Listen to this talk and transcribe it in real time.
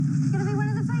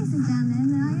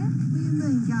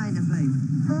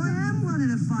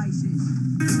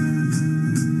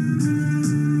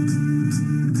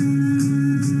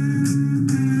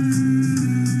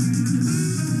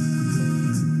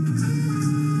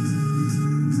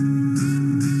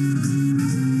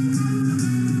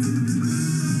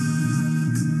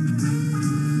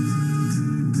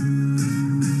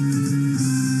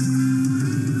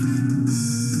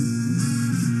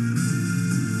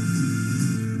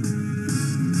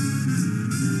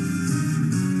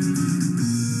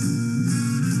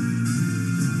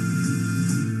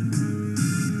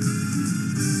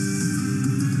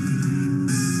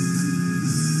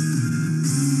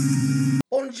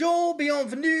Bonjour,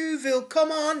 bienvenue,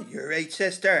 willkommen, your eight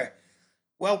sister.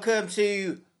 Welcome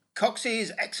to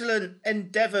Cox's Excellent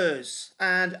Endeavours.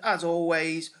 And as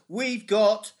always, we've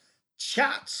got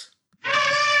chat.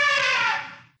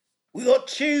 We got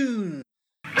tune.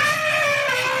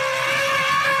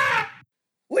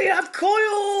 We have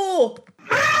coil.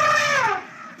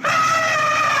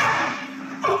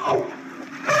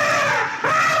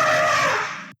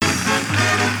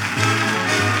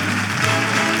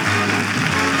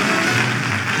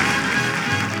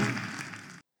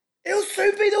 It'll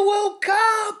soon be the World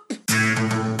Cup!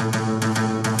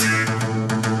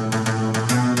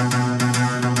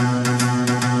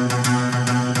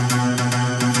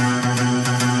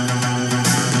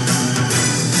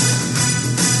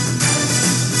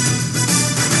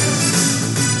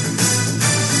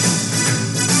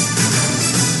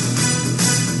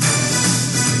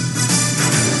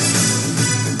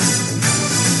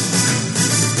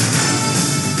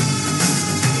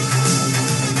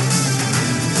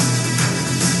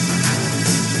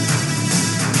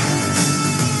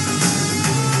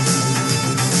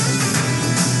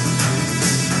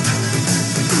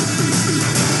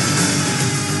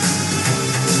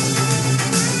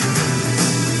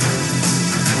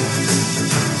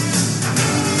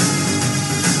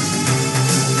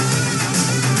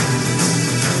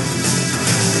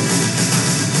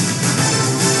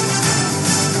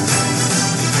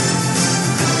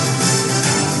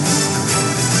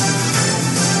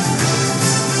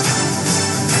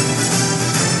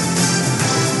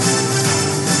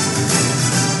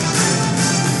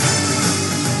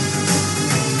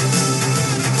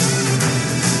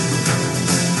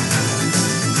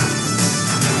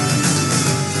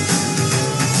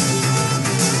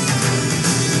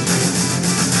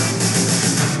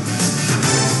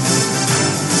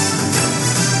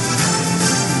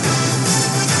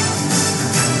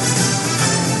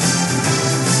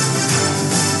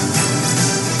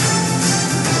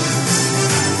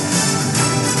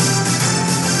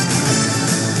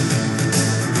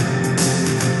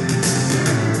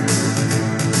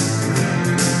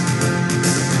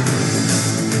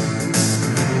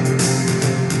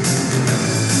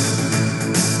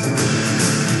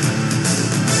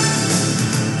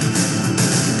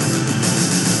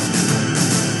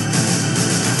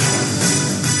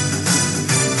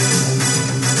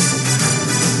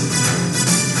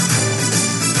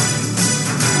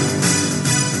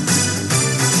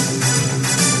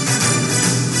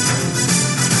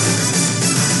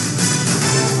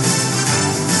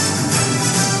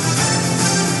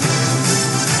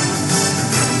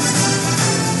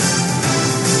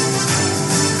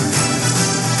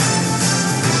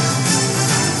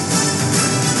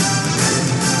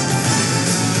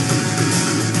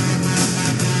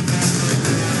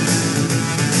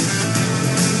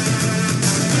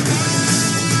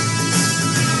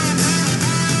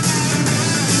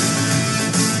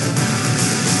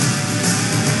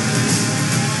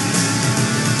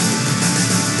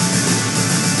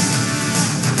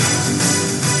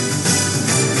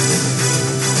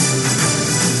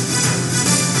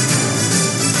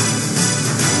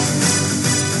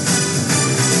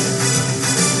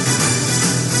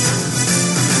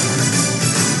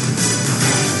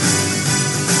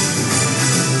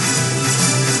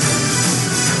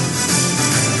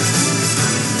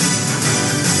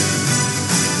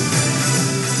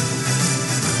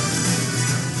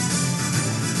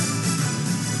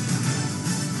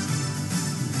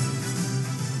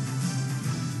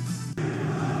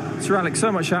 Sir Alex,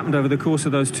 so much happened over the course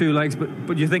of those two legs,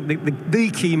 but you think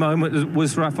the key moment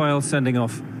was Rafael sending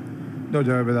off? No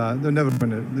doubt about that. They'll never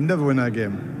win it. They'll never win that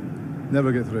game.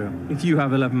 Never get through. If you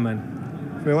have 11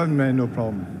 men? For 11 men, no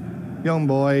problem. Young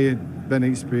boy, been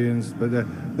experienced, but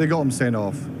they got him sent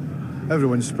off.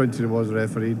 Everyone sprinted towards the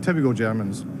referee. Typical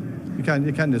Germans. You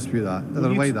can't dispute that. They're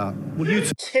like that.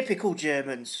 Typical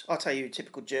Germans. I'll tell you,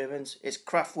 typical Germans. It's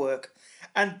Kraftwerk.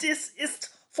 And this is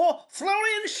for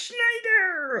Florian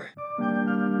Schneider.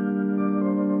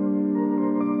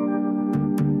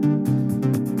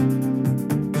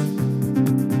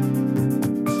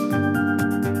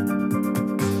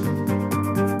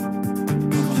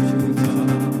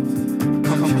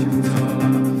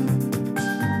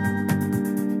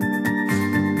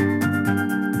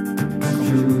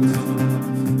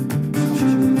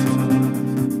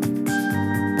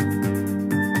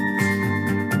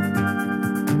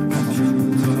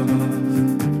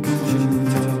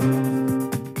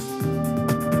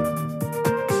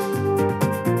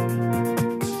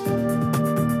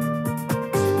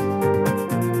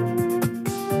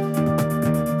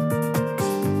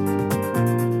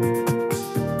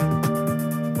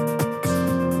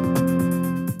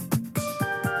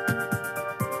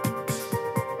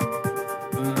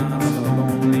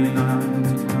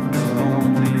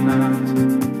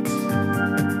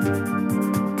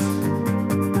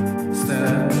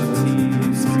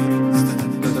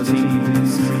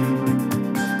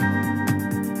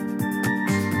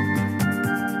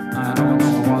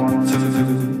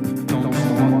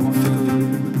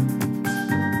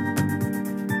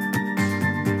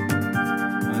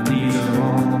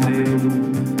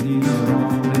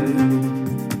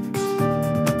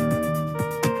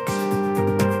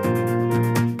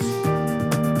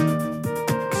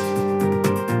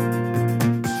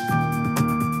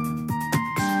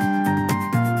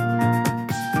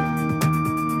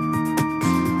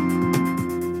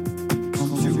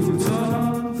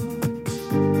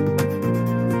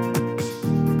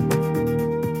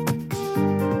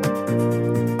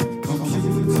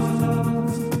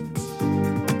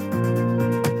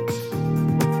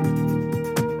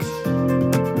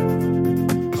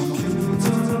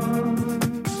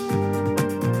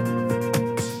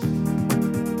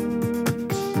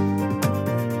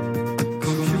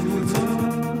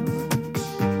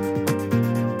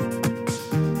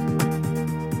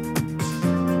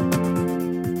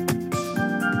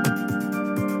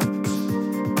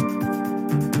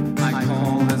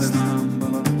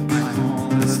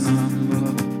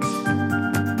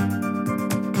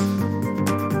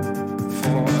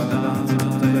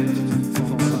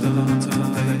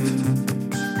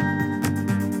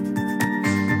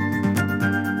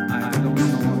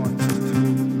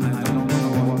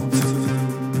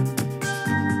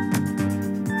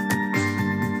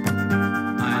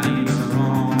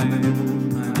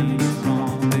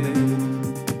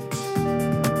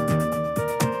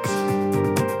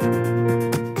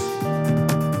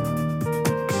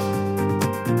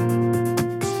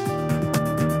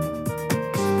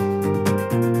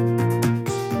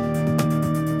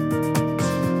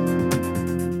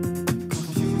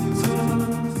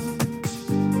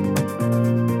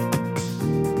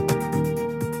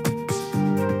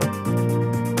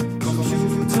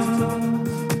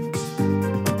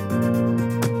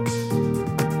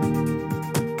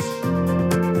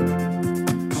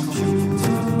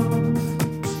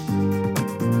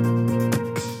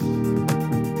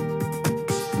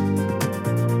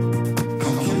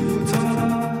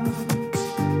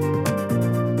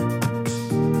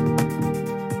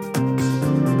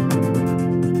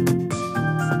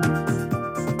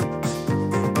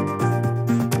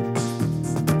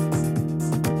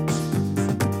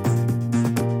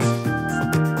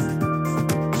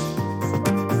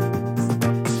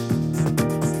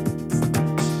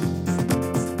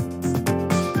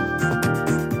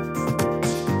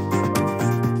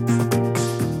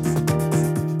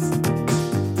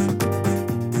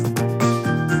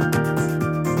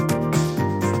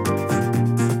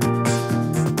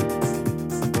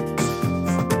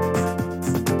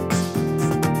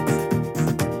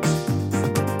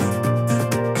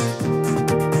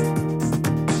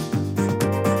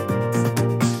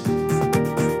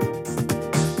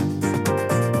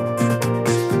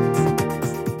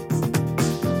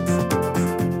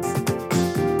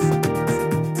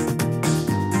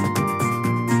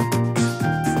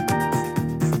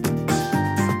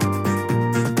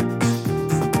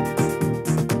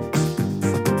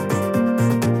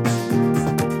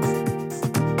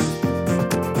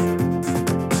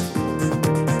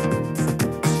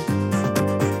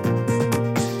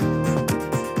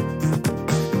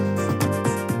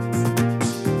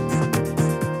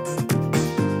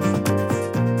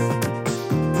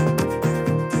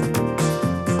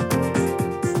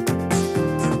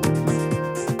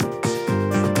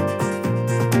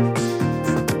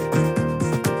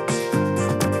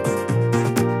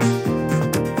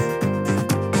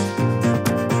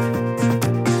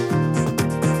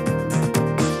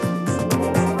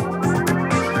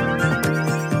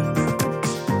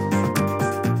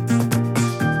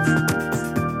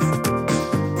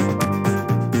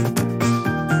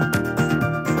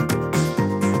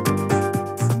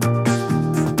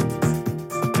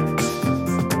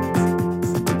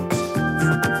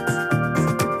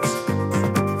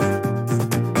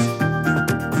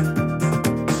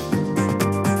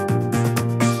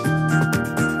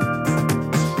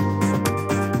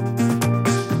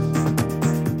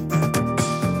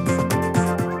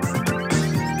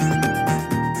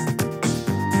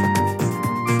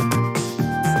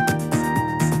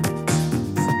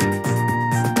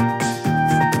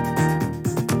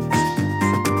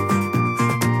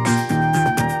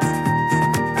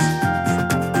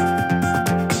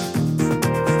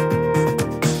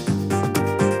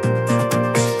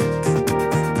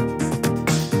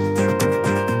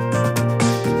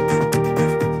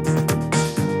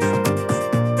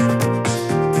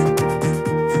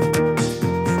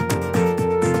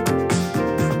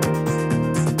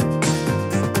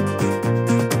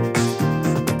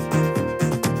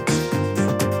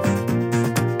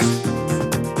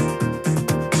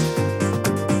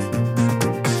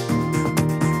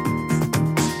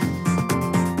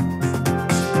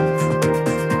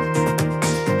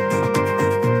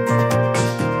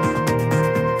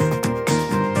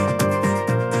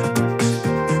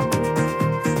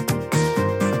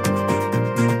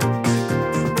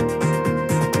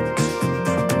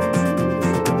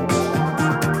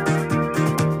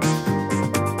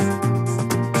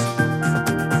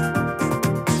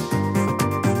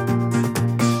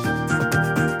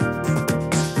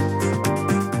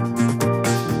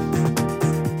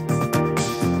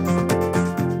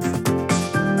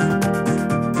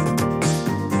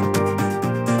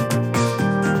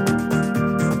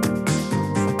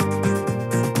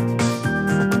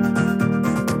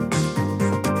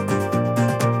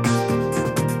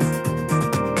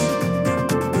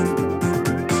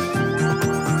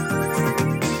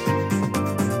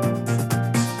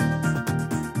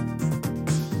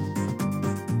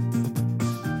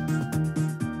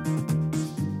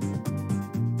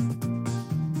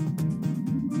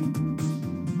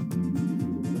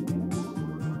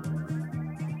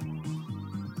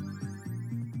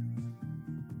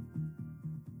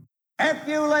 If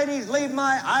you ladies leave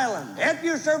my island, if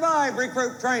you survive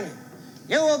recruit training,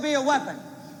 you will be a weapon.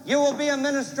 You will be a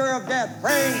minister of death,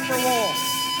 praying for war.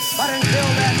 But until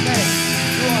that day,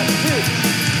 you are huge.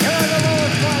 You are the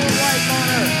lowest form of life on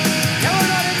earth. You are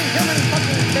not even human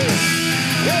fucking beings.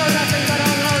 You are nothing but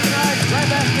unorganized,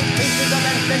 grabastic pieces of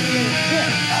amphibian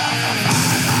shit.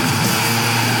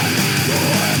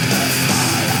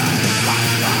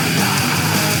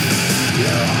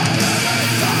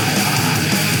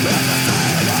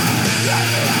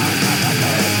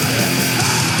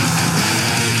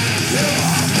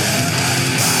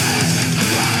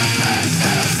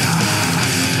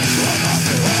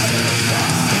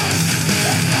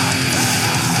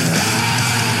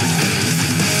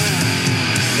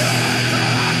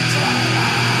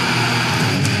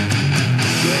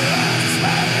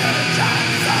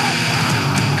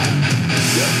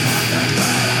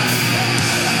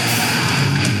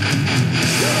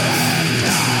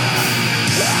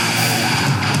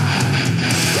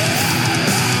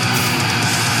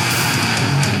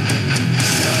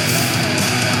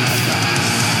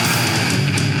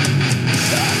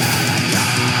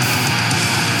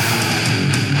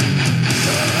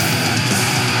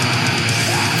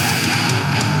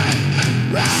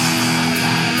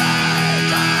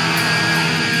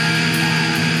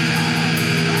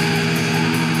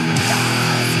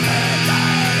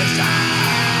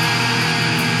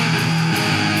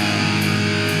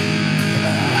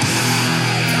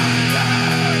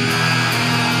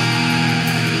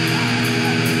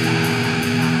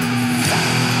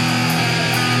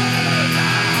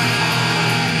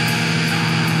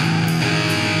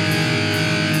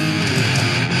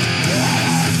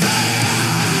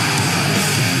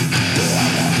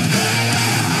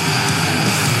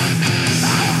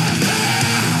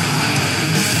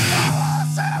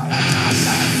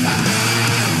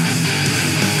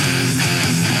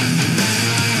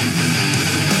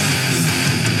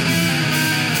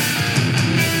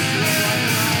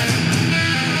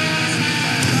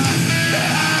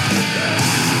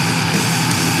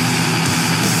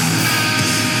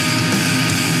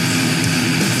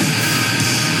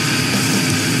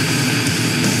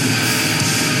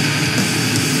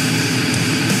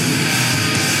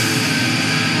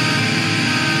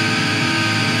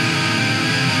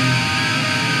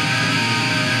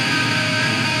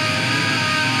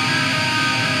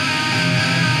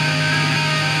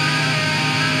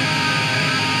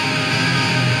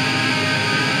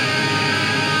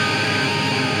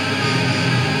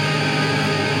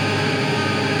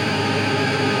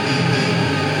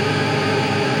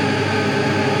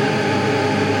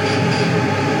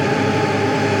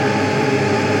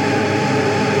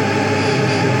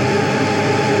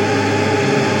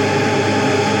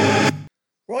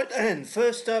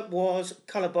 First up was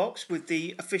Colourbox with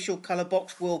the official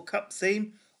Colourbox World Cup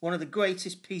theme, one of the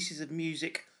greatest pieces of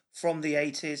music from the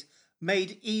 80s,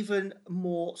 made even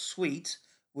more sweet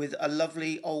with a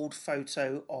lovely old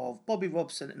photo of Bobby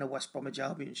Robson in a West Bromwich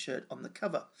Albion shirt on the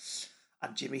cover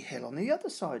and Jimmy Hill on the other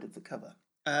side of the cover.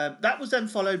 That was then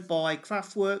followed by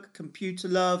Kraftwerk, Computer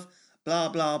Love, blah,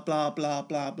 blah, blah, blah,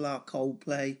 blah, blah,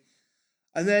 Coldplay.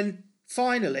 And then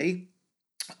finally,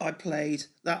 I played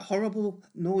that horrible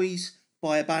noise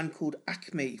by a band called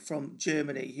Acme from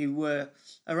Germany, who were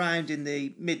around in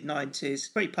the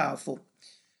mid-90s. Very powerful.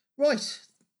 Right,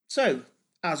 so,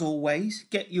 as always,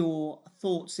 get your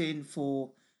thoughts in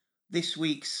for this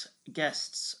week's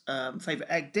guest's favourite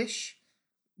egg dish.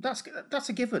 That's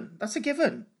a given. That's a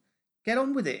given. Get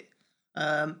on with it.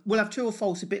 We'll have true or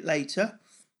false a bit later.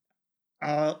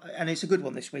 And it's a good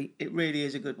one this week. It really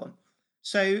is a good one.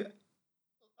 So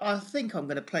I think I'm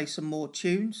going to play some more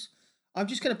tunes. I'm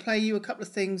just going to play you a couple of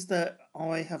things that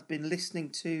I have been listening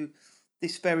to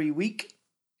this very week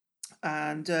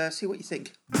and see what you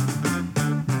think.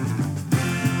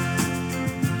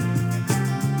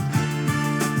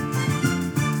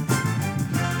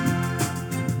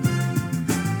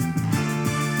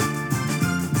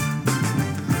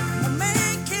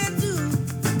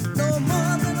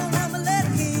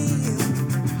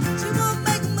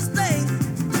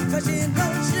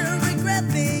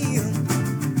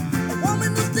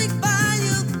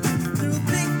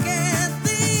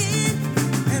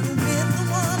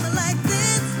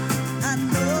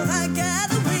 Know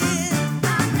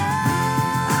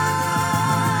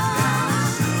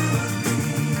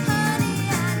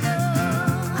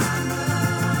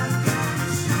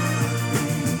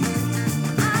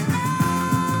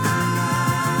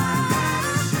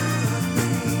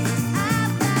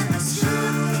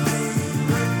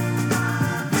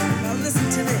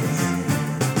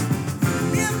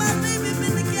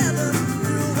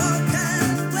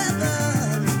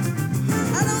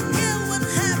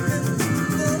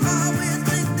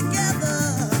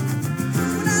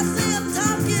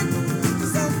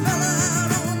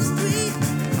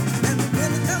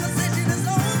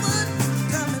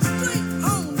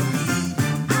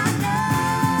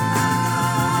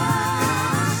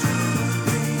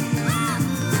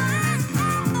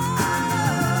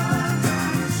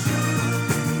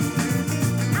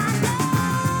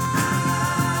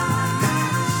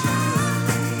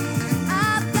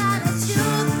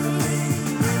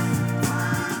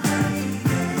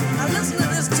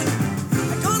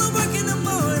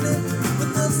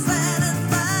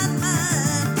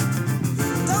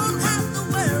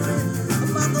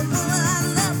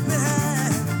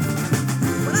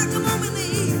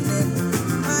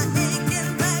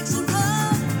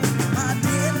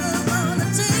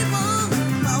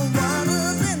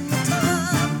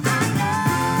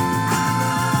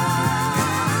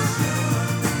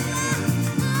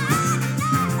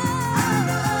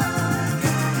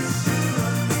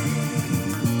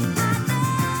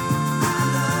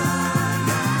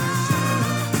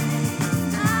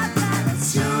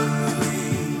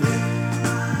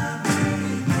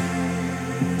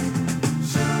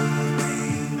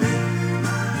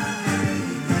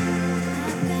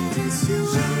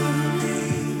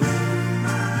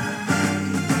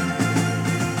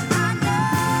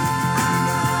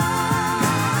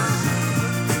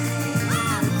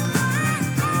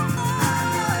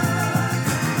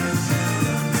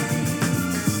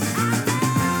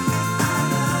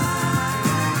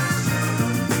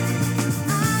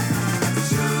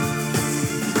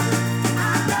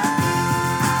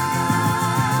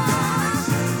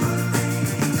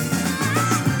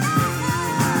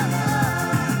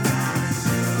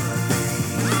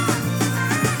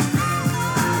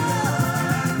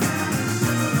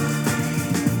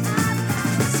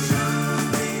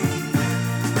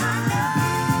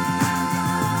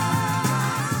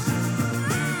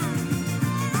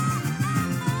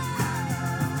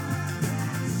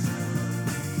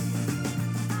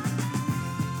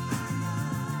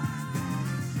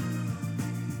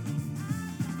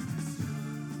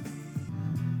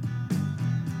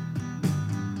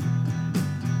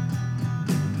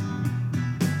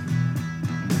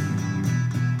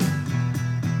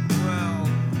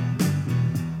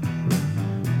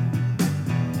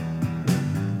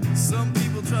Some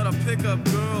people try to pick up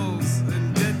girls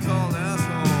and get called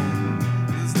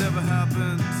asshole. This never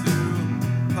happened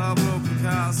to Pablo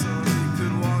Picasso. He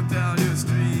could walk down your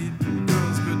street,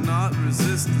 girls could not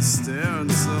resist the stare,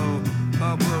 and so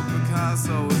Pablo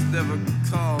Picasso was never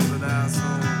called an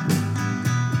asshole.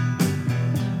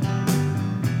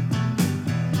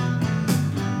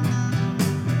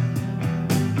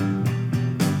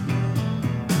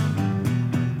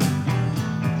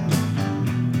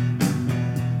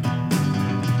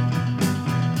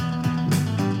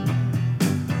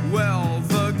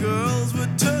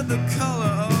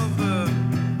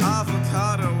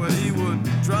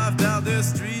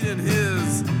 Street in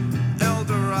his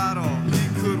Eldorado,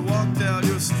 he could walk down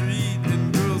your street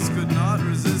and girls could not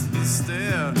resist the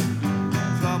stare.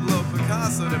 Pablo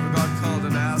Picasso never got called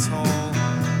an asshole,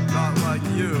 not like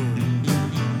you.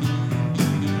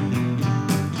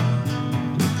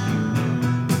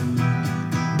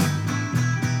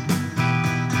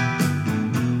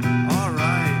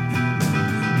 Alright.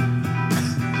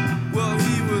 Well,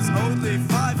 he was only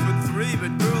 5'3",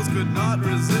 but girls could not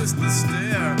resist the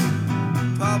stare.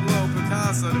 Pablo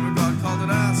Picasso never got called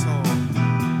an asshole.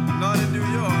 Not in New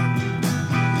York.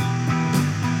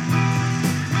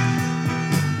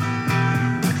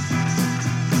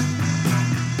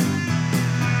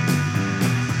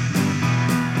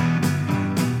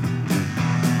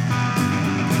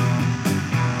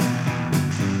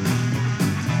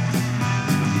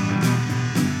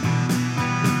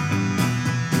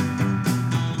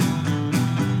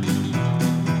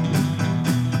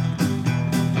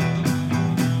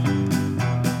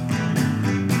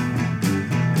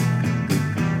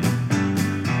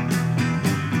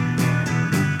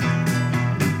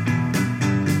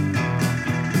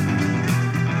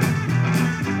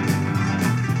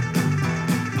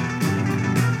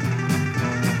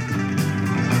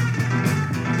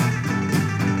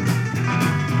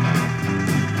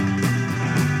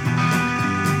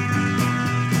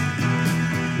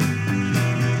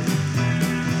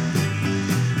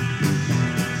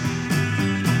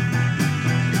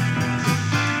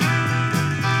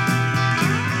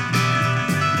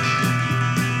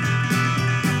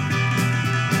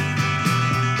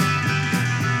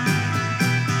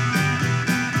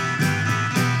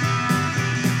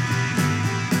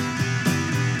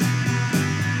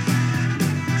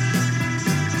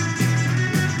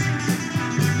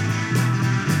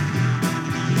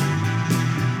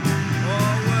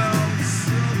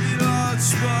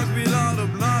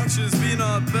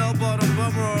 Bell-bottom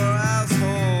bummer or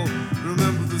asshole.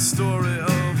 Remember the story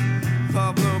of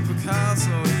Pablo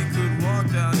Picasso. He could walk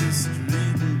down your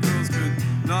street and girls could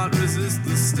not resist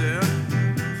the stare.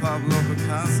 Pablo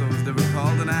Picasso was never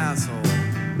called an asshole.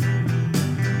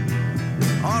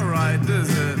 Alright, this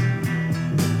is it.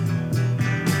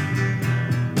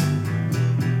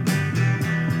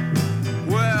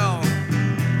 Well,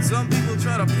 some people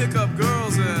try to pick up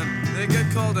girls and they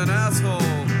get called an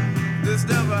asshole. This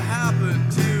never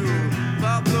happened to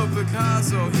Pablo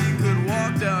Picasso. He could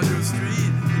walk down your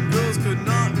street and girls could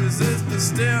not resist the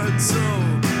stare, and so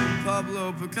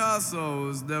Pablo Picasso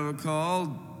was never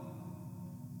called.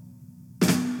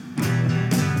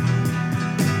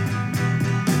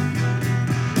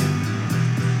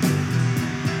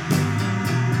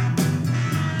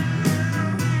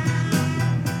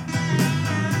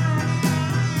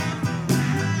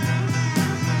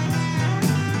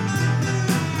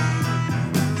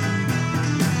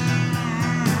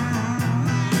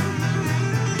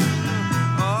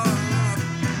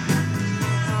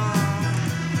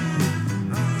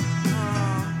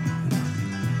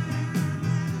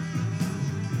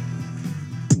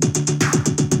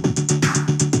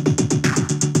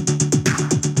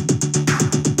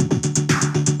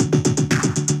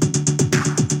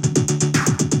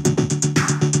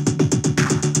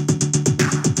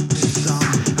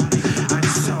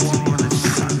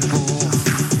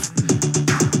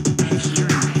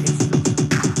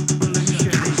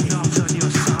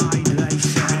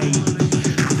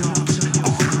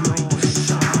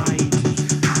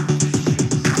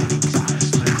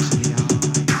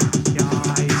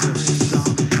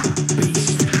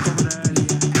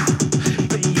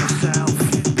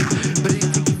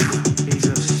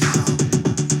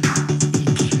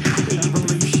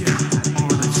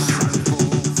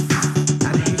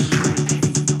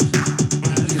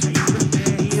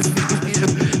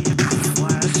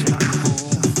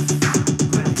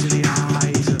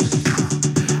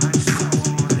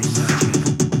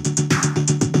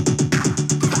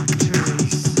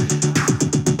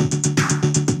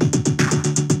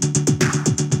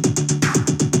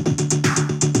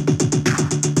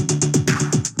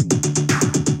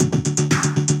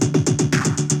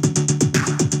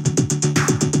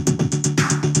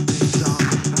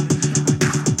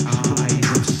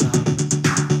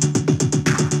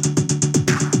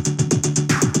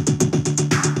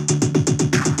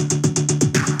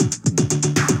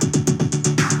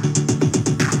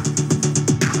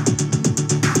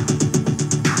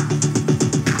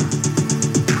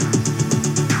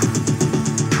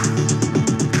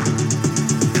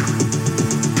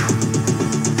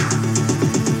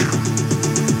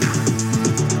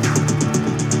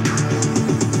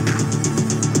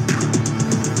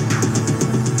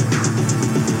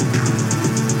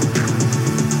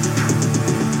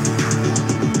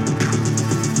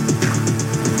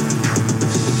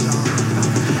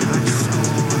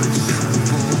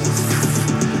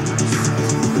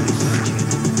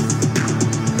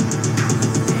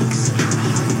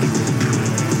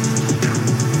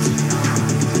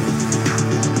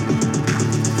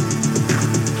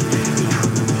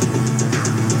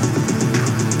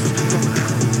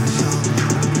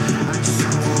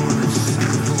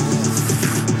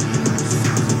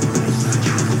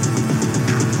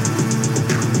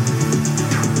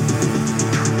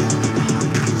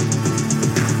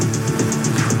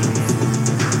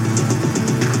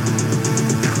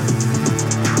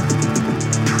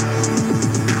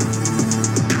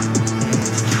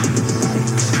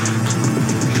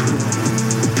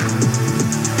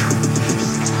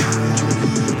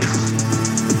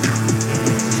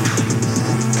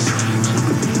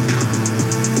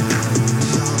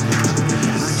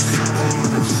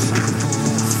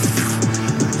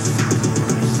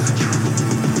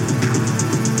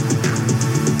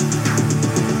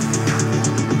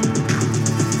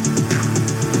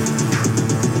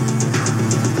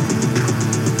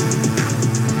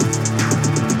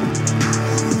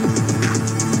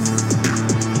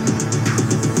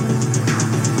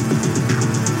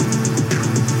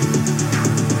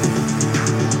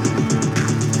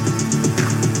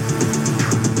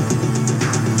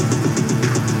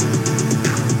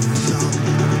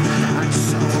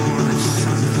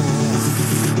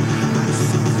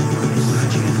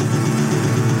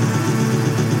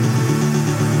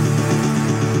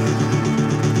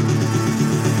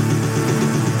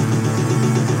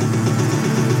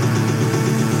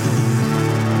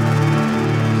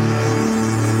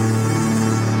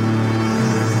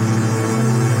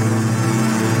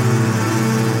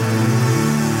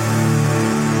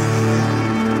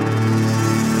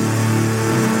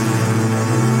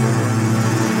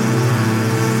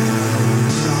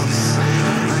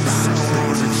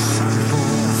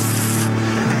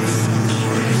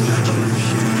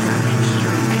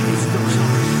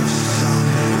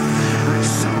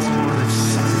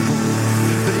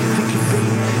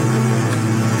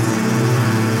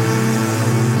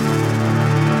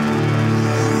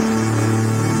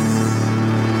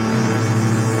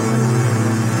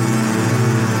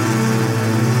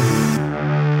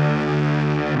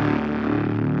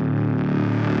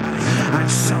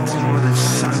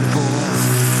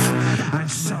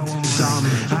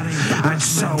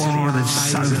 on and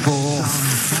so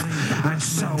forth, and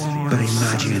so on.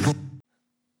 But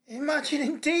Imagine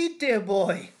indeed, dear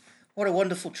boy. What a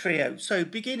wonderful trio. So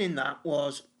beginning that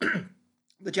was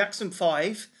the Jackson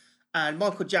 5 and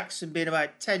Michael Jackson being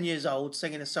about 10 years old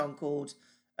singing a song called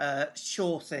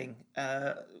Sure Thing.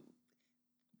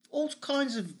 All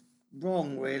kinds of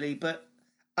wrong, really, but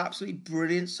absolutely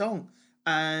brilliant song.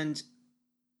 And,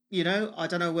 you know, I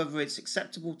don't know whether it's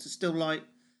acceptable to still like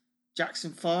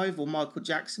Jackson 5 or Michael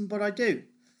Jackson, but I do.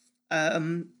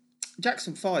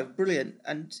 Jackson 5, brilliant.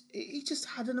 And he just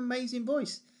had an amazing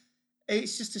voice.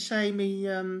 It's just a shame he...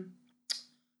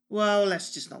 well,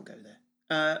 let's just not go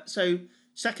there. So,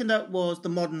 second up was The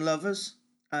Modern Lovers.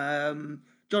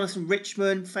 Jonathan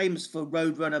Richman, famous for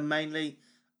Roadrunner mainly.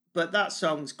 But that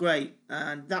song's great.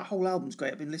 And that whole album's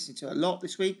great. I've been listening to it a lot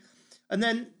this week. And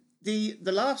then the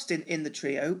last in the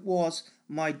trio was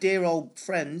my dear old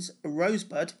friends,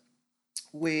 Rosebud,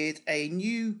 with a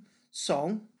new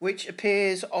song which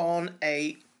appears on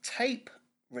a tape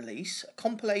release, a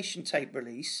compilation tape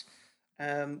release,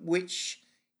 which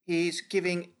is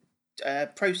giving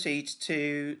proceeds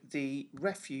to the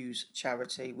Refuse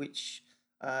charity, which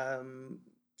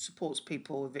supports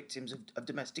people victims of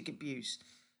domestic abuse.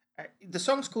 The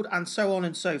song's called And So On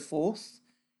and So Forth,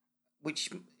 which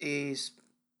is...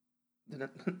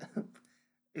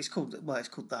 It's called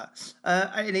that.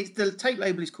 And the tape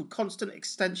label is called Constant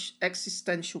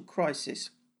Existential Crisis,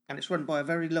 and it's run by a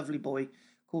very lovely boy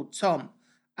called Tom.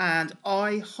 And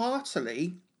I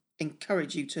heartily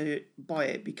encourage you to buy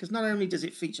it, because not only does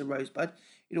it feature Rosebud,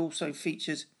 it also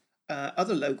features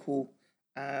other local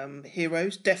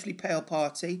heroes, Deathly Pale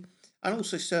Party, and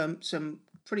also some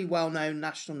pretty well-known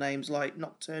national names like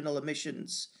Nocturnal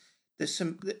Emissions. There's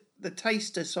the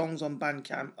Taster songs on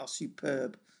Bandcamp are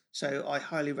superb. So I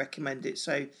highly recommend it.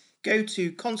 So go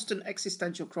to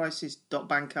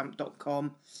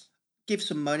constantexistentialcrisis.bandcamp.com, give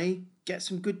some money, get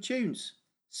some good tunes.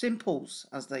 Simples,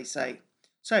 as they say.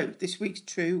 So this week's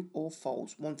true or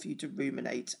false, one for you to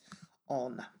ruminate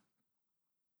on.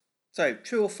 So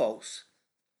true or false?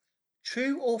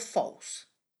 True or false?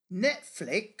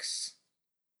 Netflix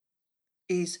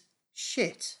is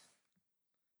shit.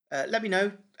 Let me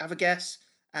know, have a guess,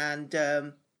 and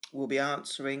we'll be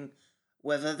answering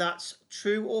whether that's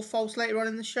true or false later on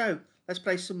in the show. Let's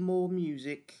play some more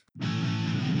music. Your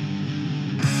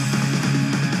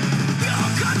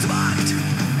contract,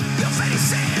 your fate is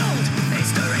sealed,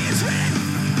 history is written,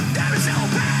 there is no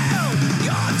bail.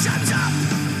 Your time's up,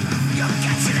 you're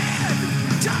catching in,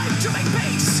 time to make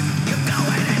peace, you're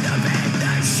going in the bin.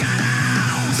 The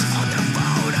shadows on the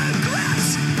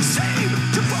photographs seem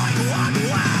to point one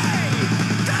way.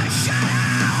 The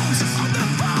shadows on the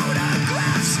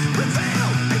photographs reveal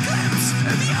a glimpse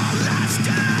of your last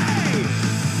day.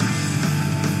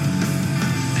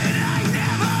 And I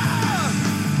never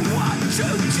want to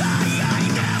die, I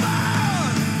never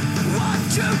want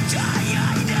to die,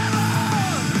 I never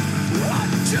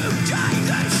want to die.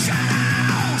 The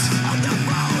shadows on the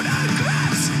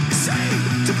photographs seem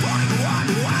to point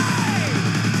one way.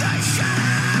 The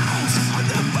shadows on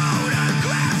the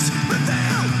photographs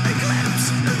reveal a glimpse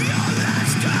of your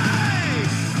last day.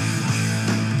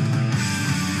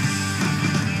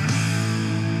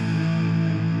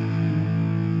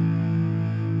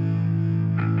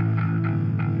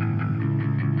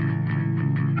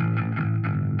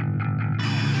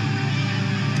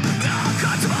 Your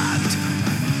contract,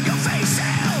 your face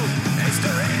sealed,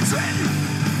 history is written,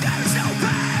 there is no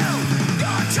bail.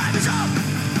 Your time is up,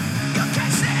 you're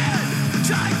cashing in,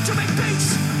 time to make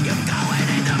peace, you're going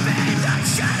in the bin. The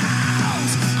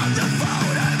shadows on the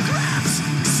photographs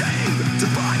seem to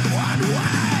point one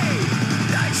way.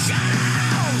 The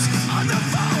shadows on the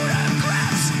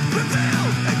photographs reveal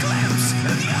a glimpse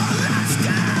of your last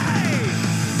day.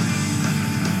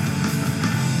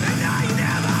 And I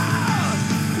never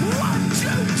want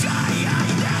to die, I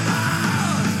never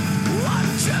want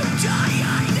to die, I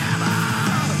never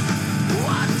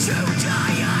want to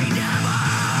die, I never.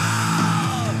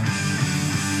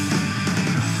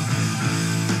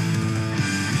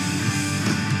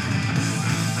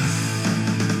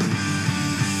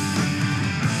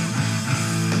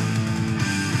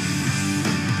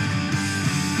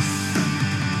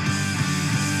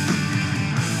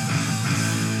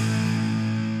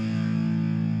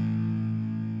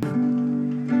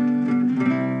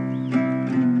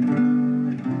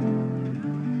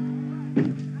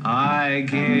 I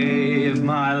gave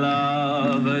my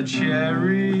love a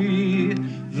cherry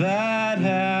that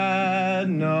had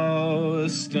no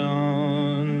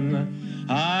stone.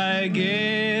 I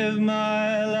gave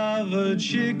my love a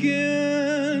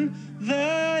chicken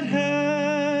that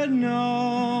had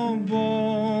no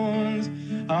bone.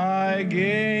 I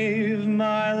gave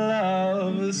my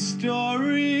love a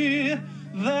story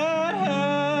that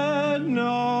had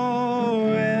no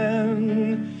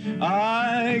end.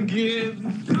 I give.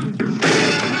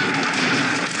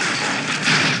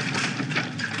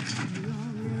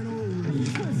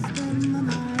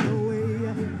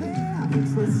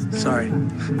 Sorry.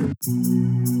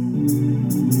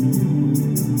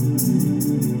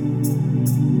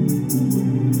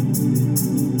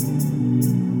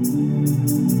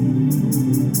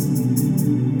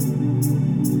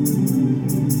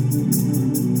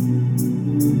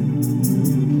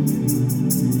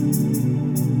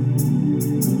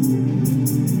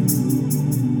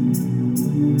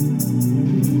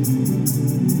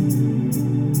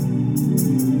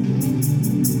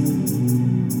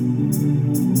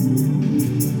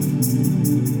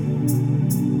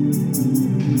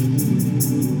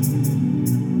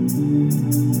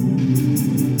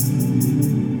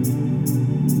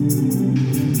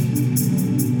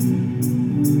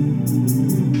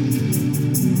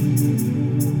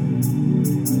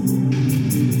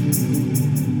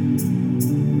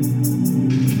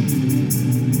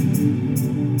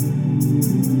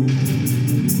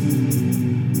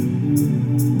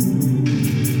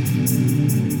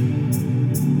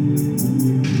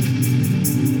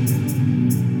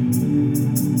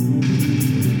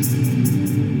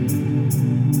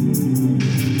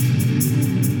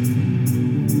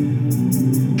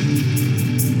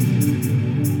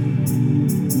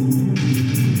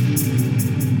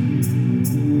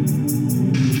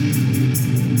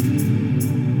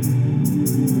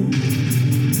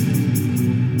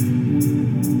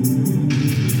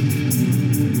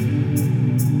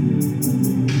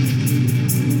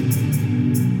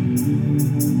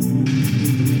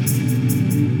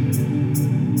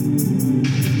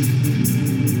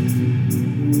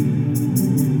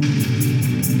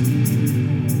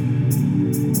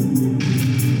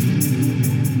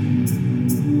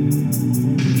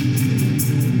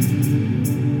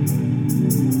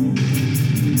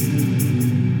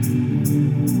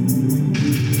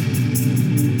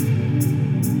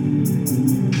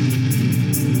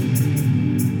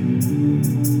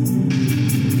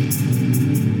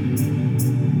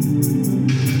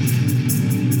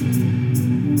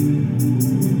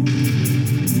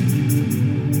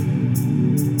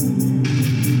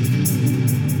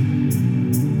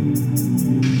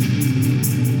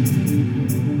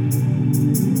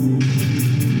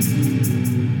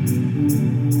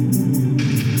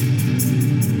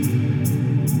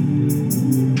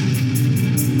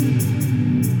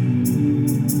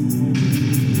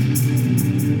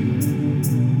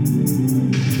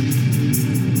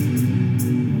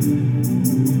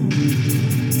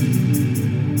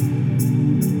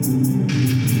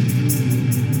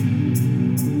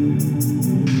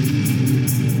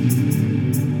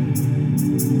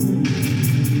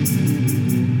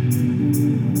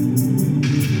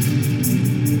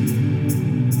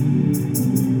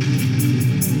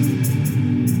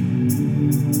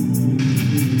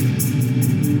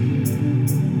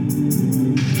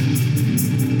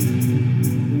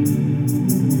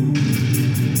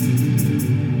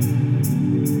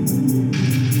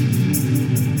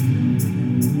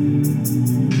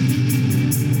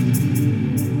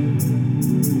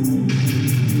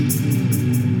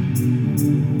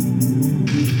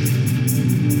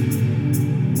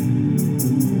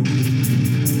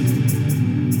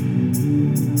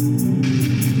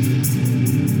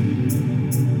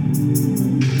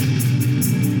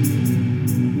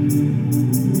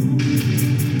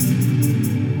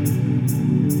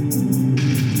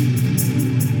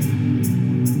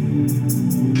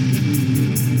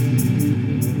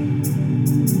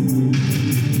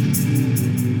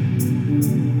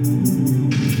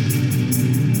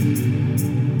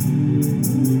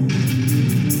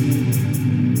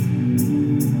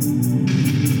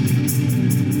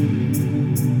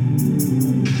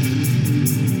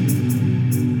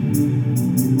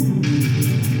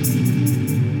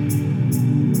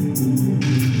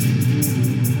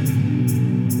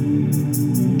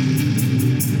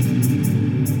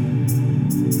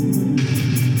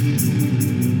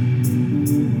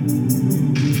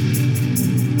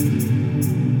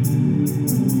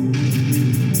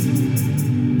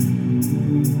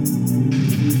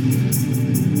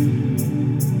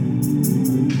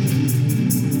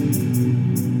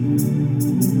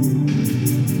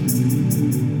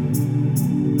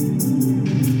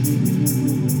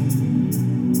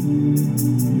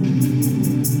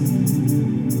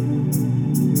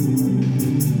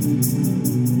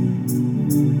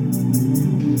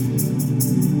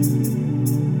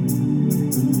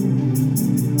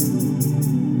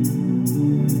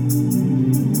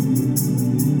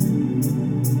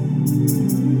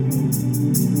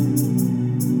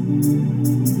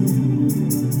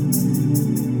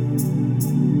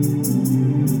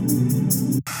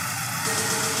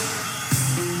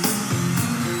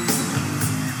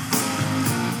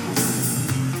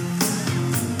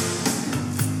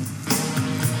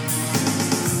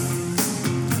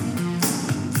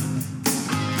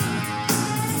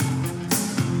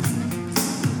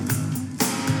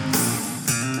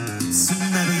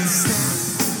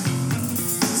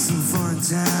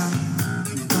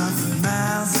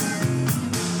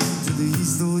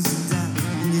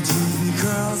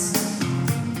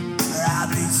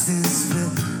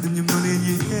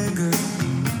 anger.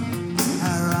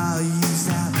 I'd rather use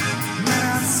that. Man,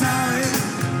 I'm sorry.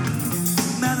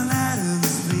 Man, the light of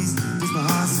this place is my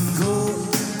heart's in cold.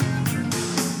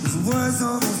 There's words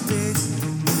on those pages,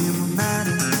 maybe I'm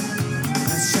reminded.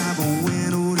 I shine my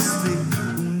window display,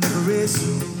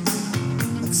 decoration.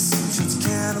 Like some church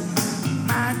candle,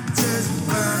 might just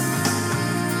burn.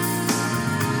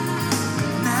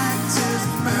 Might just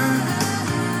burn.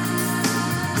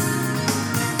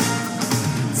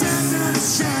 Dancing on the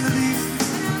chandelier,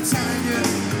 I'm telling you.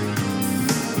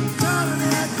 Calling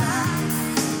at night,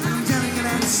 I'm yelling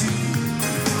at you.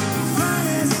 Why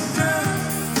is it, girl,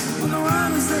 when the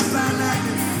world is lit by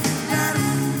lightning? That I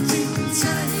keep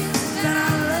telling you that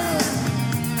I love.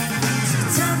 So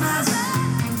tell myself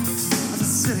of the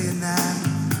city at night,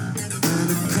 where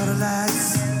the color lights,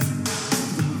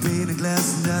 the painted glass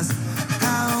and dust.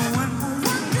 How I wonder,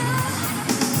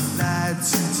 light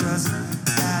you trust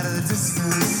out of the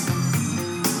distance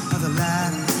of the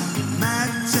light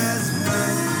might just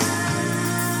burn,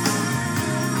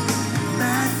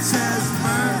 might just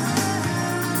burn.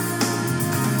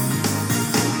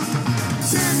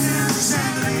 Dancing on the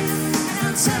chandelier, and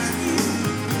I'm telling you,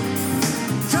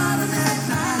 calling at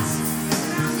nights,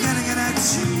 I'm getting it at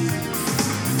you.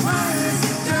 Why is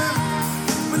it, girl,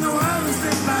 when the world is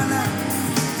lit by night,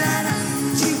 that I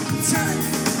keep telling,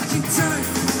 I keep telling,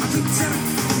 I keep telling.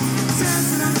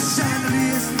 Dancing on the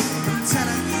chandeliers, I'm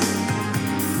telling you,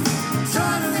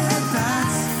 calling at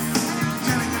nights,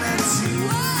 getting it at you.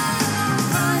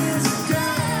 Why is it,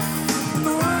 girl, when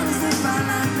the world is lit by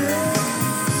night, yeah.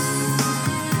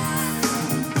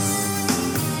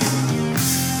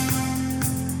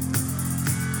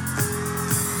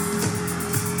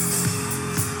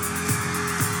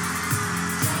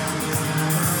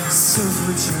 Surf for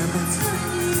the trumpets,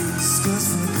 skirts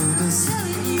for the golders,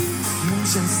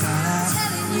 moonshine starlight,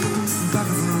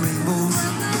 bucket full of rainbows,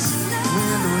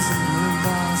 windows and blue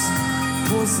bars,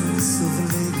 porcelain silver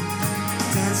lake,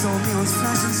 dance on neons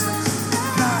flashing,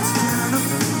 large candle.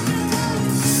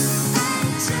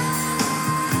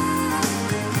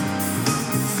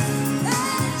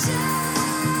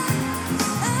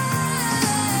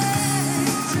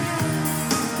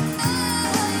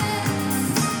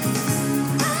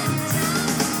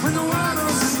 When the world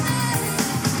is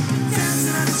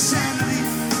dancing on the chandelier,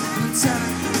 I'm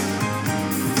telling you,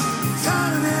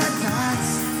 calling at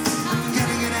nights, I'm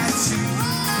getting it at you.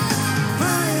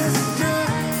 Why is it, girl,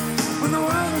 when the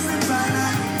world is lit by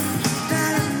night,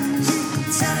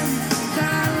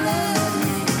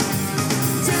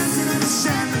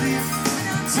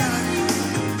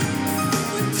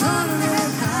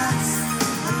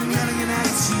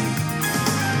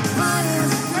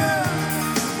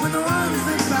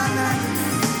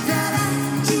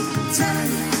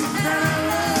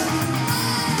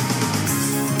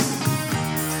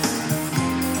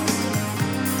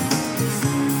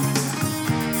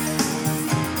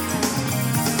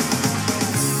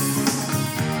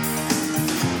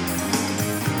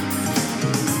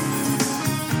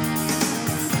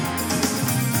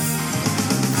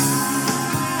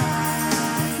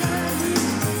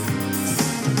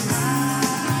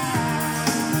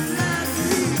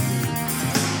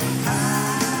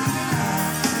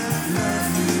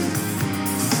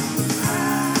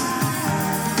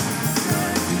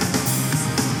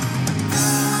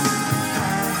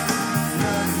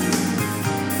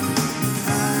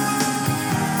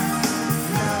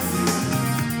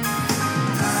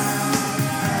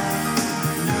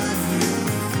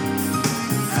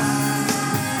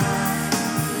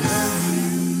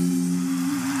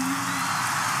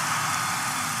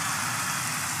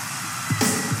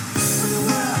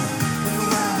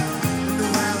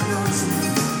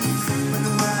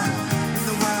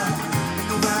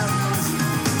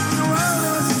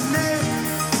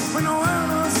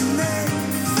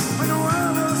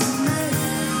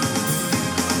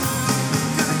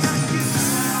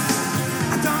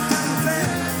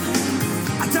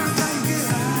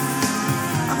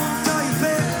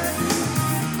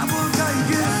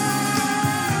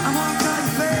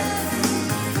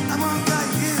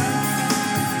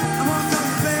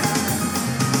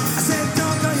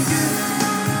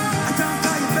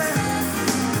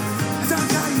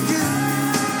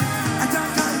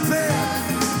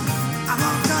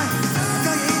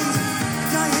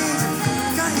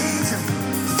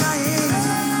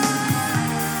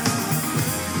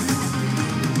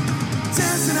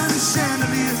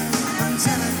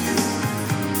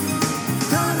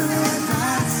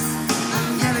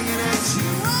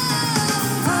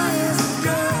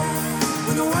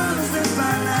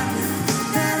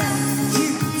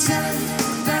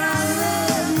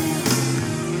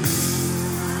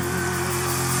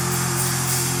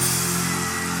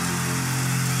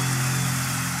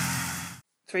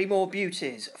 Three more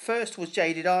beauties. First was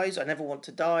Jaded Eyes, I Never Want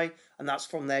to Die, and that's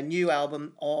from their new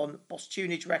album on Boss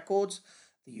Tunage Records,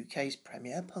 the UK's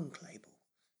premier punk label.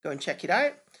 Go and check it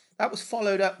out. That was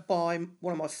followed up by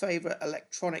one of my favourite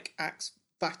electronic acts,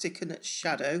 Vatican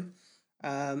Shadow.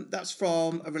 That's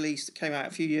from a release that came out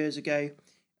a few years ago,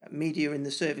 Media in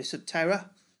the Service of Terror,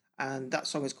 and that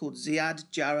song is called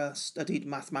Ziad Jarrah Studied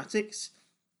Mathematics.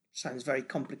 Sounds very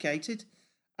complicated.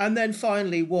 And then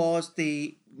finally was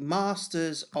the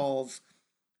masters of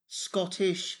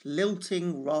Scottish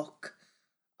lilting rock,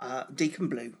 Deacon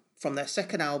Blue, from their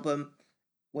second album,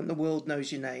 When the World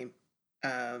Knows Your Name.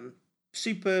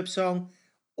 Superb song,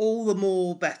 all the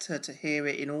more better to hear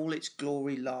it in all its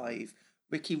glory live.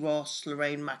 Ricky Ross,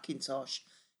 Lorraine McIntosh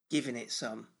giving it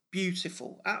some.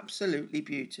 Beautiful, absolutely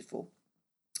beautiful.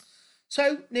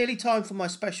 So, nearly time for my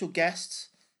special guests.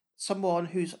 Someone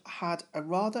who's had a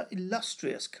rather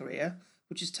illustrious career,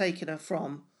 which has taken her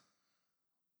from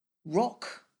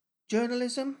rock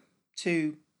journalism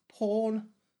to porn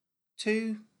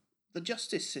to the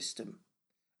justice system.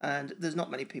 And there's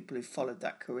not many people who've followed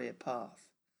that career path.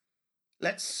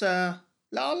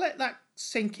 I'll let that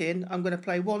sink in. I'm going to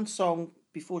play one song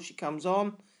before she comes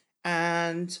on.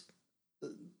 And,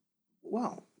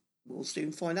 well, we'll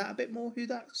soon find out a bit more who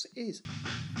that is.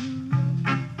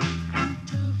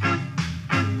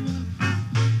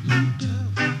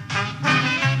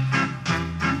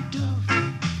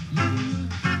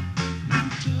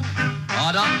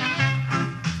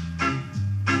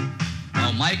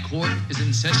 Now my court is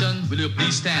in session. Will you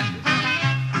please stand?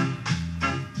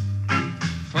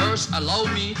 First, allow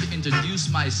me to introduce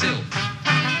myself.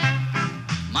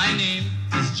 My name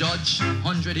is Judge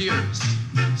 100 Years.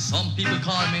 Some people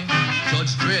call me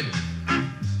Judge Dredd.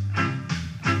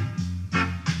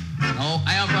 Now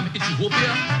I am from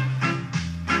Ethiopia.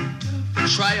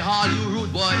 Try all you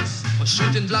rude boys for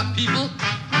shooting black people.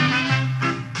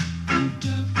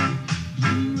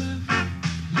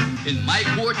 In my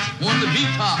court, won't be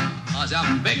talk, cause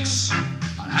I'm Bex,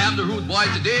 and I am the rude boy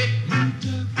today.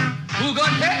 Who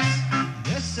got this?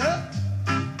 Yes, sir.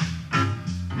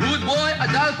 Rude boy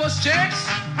Adolphus Jakes?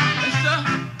 Yes, sir.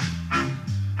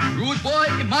 Rude boy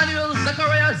Emmanuel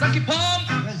Zachariah Zaki Palm?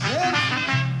 Present.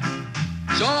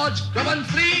 George Graban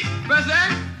Flea?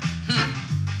 Present.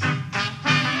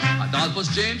 Adolphus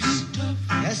James?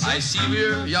 Yes, sir. I see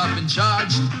where you have been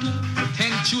charged.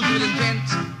 10 shooting with intent.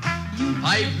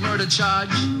 5 murder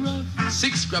charge,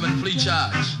 6 grab and flee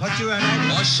charge. But you are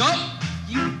not Hush up!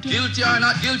 Guilty or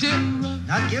not guilty?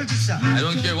 Not guilty, sir. I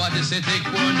don't care what they say, take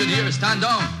 400 years, stand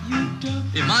down.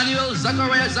 Emmanuel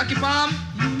Zachariah Zaki Palm?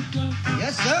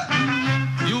 Yes, sir.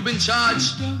 You've been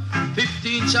charged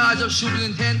 15 charge of shooting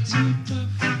intent,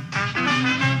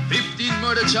 15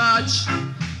 murder charge.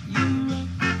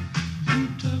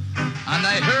 And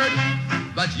I heard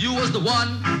that you was the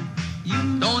one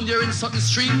down there in Sutton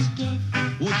Street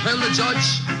who tell the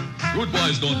judge, rude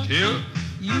boys don't care.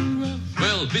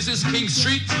 Well, this is King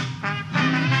Street,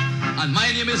 and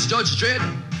my name is Judge Dredd,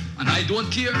 and I don't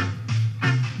care.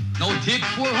 Now take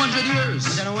 400 years.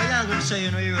 I don't know what I'm going to say,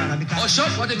 you know, Your Honor, because... Oh,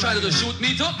 shut, what they trying to do, shoot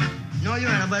me too? No,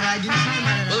 Your Honor, but I didn't shoot him,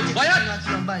 man. Well,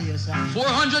 quiet.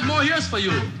 400 more years for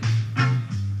you.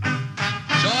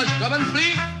 George, grab and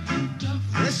flee.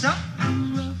 Yes, sir.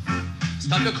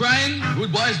 Stop your crying.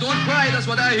 Rude boys don't cry, that's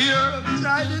what I hear.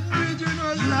 I didn't do it, you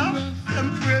know, sir.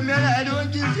 I'm free, man. I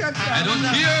don't give you a chance. I don't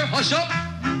care. Hush up.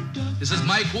 This is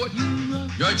my court.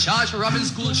 You're charged for robbing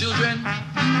school children,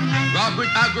 robbery,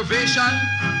 aggravation.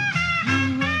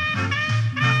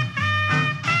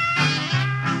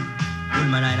 Well,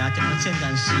 man, I take my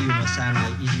sentence to you, know, son.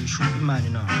 You shoot the man, you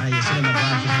know. And you say them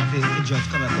about it, the judge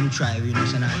come try, you know,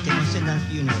 son. I take my sentence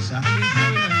to you, know, sir.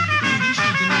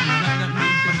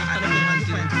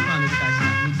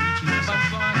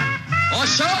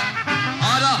 Hush up.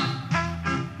 Order.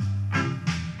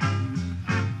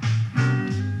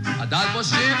 Adolphus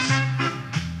James.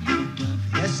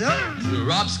 Yes, sir. You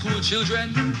rob school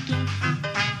children.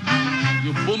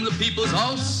 You boom the people's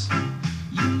house.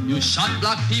 You shot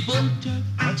black people.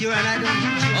 But you and I don't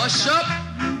give you. Hush up.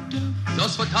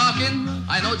 Just for talking,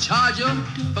 I now charge you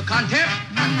for contempt,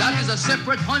 and that is a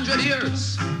separate 100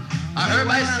 years. I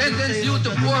hereby sentence you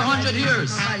to 400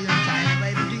 years.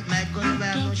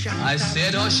 I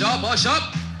said hush up, hush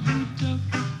up.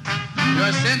 You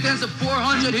are sentenced to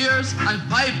 400 years and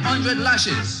 500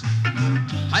 lashes.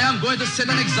 I am going to set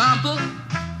an example.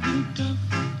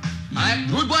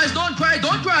 Rude boys, don't cry,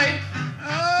 don't cry.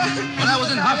 When I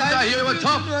was in Africa, here you were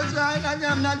tough.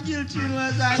 I'm not guilty.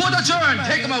 Court adjourned,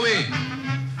 take them away.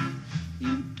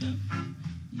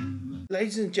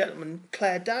 Ladies and gentlemen,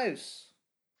 Claire Dowse.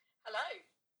 Hello.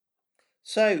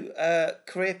 So,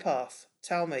 career path,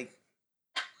 tell me.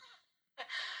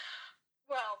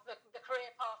 Well, the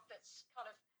career path that's kind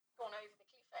of gone over the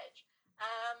cliff edge.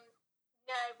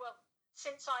 No, well,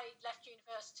 since I left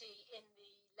university in the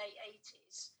late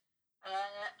 80s,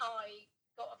 I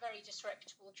got a very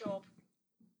disreputable job,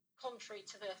 contrary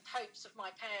to the hopes of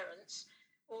my parents.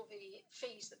 All the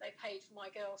fees that they paid for my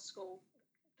girls' school,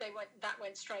 that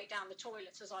went straight down the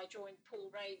toilet as I joined Paul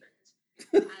Raymond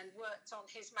and worked on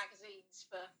his magazines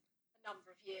for a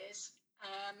number of years,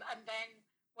 and then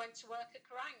went to work at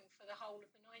Kerrang for the whole of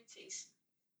the 90s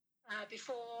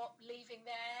before leaving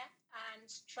there and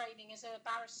training as a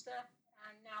barrister,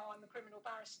 and now I'm a criminal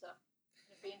barrister.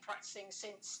 I've been practicing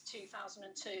since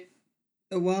 2002.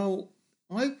 Well,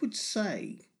 I would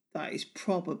say that is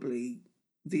probably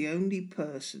the only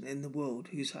person in the world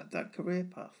who's had that career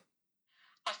path.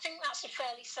 I think that's a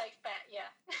fairly safe bet, yeah.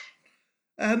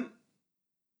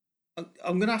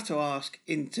 I'm going to have to ask,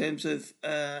 in terms of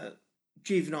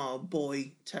juvenile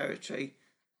boy territory,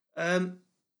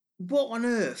 what on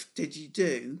earth did you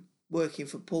do working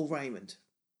for Paul Raymond?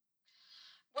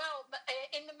 Well,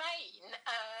 in the main,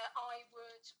 I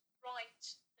would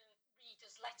write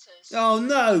readers' letters. Oh,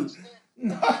 no!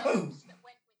 No! That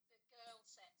went with the girl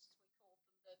sets, as we call them,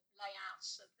 the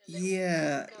layouts of the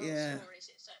little girl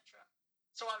stories, etc.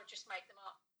 So I would just make them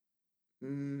up.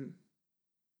 And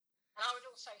I would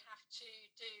also have to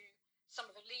do some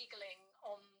of the legaling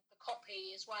on the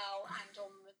copy as well, and on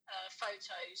the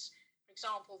photos. For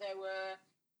example, there were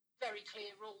very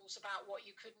clear rules about what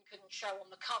you could and couldn't show on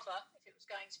the cover if it was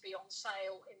going to be on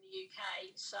sale in the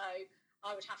UK. So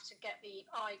I would have to get the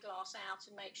eyeglass out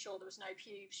and make sure there was no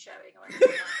pubes showing or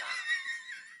anything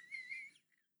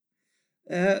like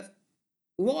that.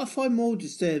 What I find more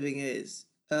disturbing is,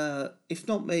 if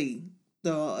not me,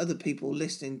 there are other people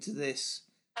listening to this.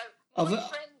 My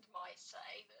friend might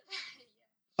say that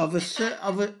of a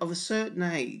certain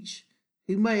age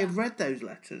who may have read those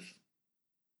letters.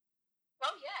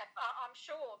 Well, yeah, I'm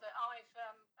sure that I've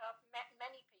met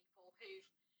many people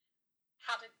who've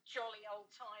had a jolly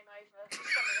old time over some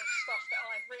of the stuff that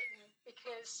I've written,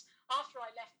 because after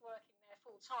I left working there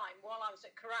full time, while I was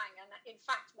at Kerrang, and in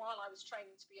fact while I was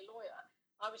training to be a lawyer,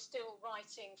 I was still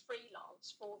writing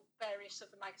freelance for various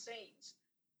of the magazines.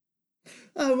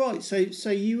 Oh right, so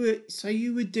you were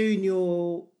doing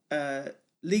your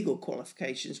legal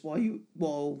qualifications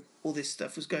while all this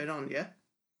stuff was going on, yeah?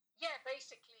 Yeah,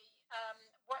 basically,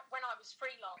 when I was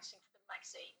freelancing for the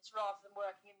magazines rather than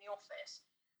working in the office,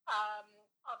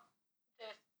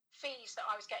 the fees that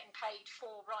I was getting paid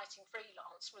for writing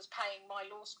freelance was paying my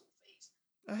law school fees.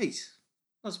 Nice,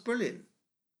 that's brilliant.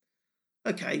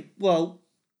 Okay, well,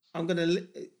 I'm gonna,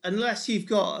 unless you've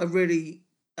got a really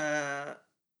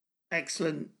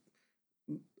excellent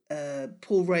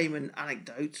Paul Raymond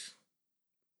anecdote,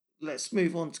 let's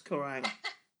move on to Kerrang.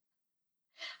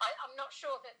 I'm not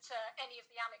sure that any of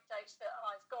the anecdotes that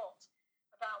I've got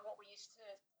about what we used to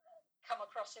come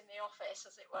across in the office,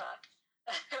 as it were,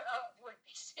 would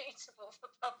be suitable for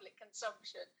public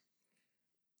consumption.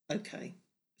 Okay,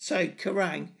 so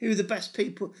Kerrang, who are the best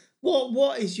people?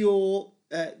 What is your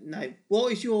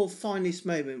what is your finest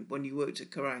moment when you worked at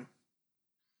Kerrang?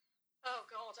 Oh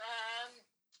God,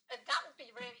 that would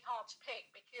be really hard to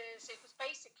pick, because it was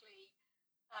basically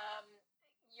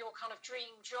your kind of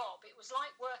dream job. It was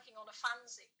like working on a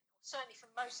fanzine. Certainly for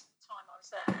most of the time I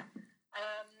was there,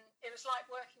 it was like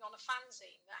working on a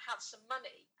fanzine that had some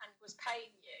money and was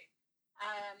paying you,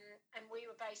 and we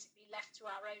were basically left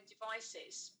to our own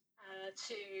devices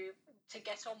to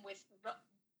get on with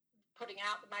putting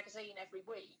out the magazine every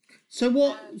week. So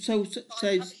what? So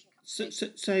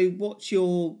what's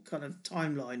your kind of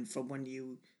timeline from when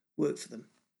you worked for them?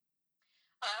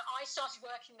 I started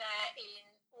working there in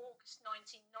August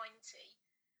 1990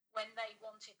 when they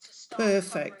wanted to start.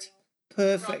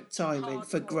 Perfect timing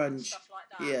for grunge. Stuff like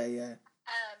that. Yeah.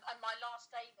 And my last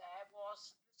day there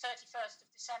was 31st of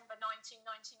December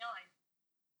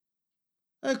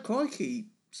 1999. Oh crikey!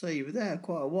 So you were there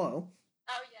quite a while.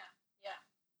 Oh yeah.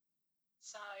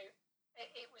 So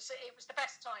it was the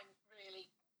best time really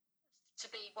to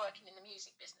be working in the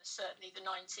music business. Certainly the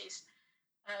 90s.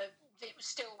 It was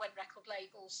still when record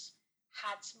labels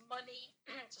had money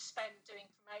to spend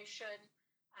doing promotion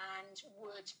and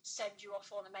would send you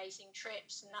off on amazing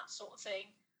trips and that sort of thing.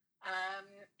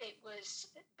 It was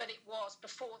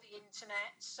before the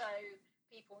internet, so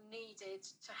people needed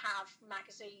to have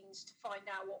magazines to find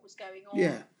out what was going on.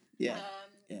 Yeah.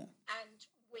 And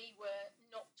we were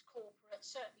not corporate,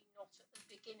 certainly not at the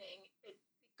beginning. It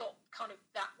got kind of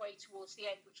that way towards the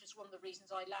end, which was one of the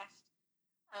reasons I left.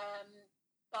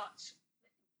 But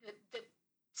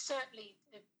certainly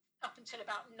the up until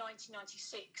about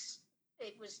 1996,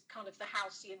 it was kind of the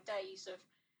halcyon days of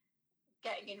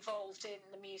getting involved in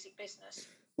the music business.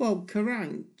 Well,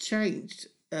 Kerrang changed.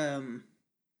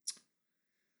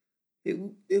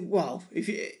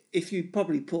 If you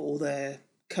probably put all their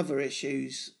cover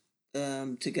issues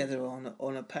together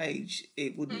on a page,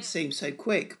 it wouldn't seem so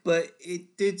quick. But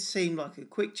it did seem like a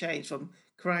quick change. From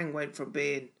Kerrang went from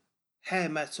being hair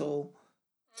metal,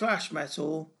 thrash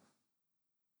metal,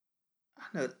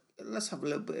 and let's have a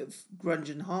little bit of grunge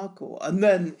and hardcore, and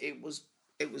then it was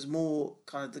more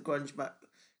kind of the grunge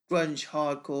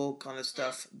hardcore kind of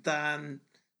stuff than.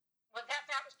 Well,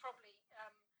 that was probably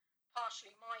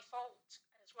partially my fault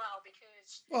as well,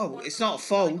 because it's not a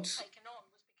fault. I got taken on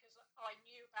was because I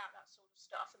knew about that sort of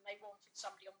stuff, and they wanted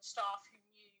somebody on the staff who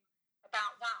knew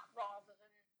about that rather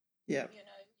than your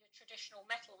traditional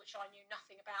metal, which I knew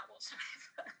nothing about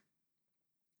whatsoever.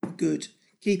 Good,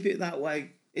 keep it that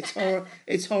way. It's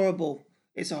It's horrible.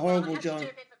 It's a horrible genre.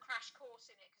 I had to do a bit of a crash course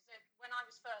in it, because when I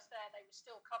was first there, they were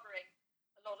still covering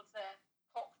a lot of their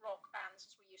pop rock bands,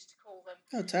 as we used to call them.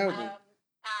 Oh, terrible.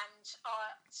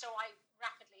 So I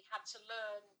rapidly had to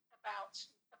learn about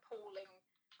appalling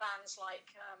bands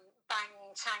like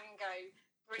Bang Tango,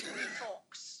 Britney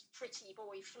Fox, Pretty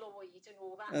Boy Floyd, and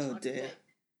all that type of thing.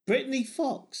 Britney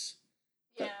Fox?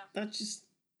 Yeah. That's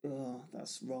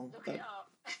wrong. Look it up.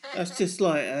 That's just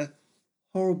like a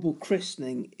horrible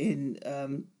christening in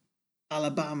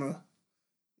Alabama.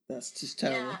 That's just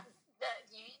terrible. Yeah,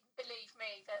 you believe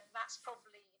me, that's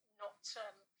probably not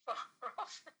far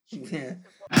off. Yeah.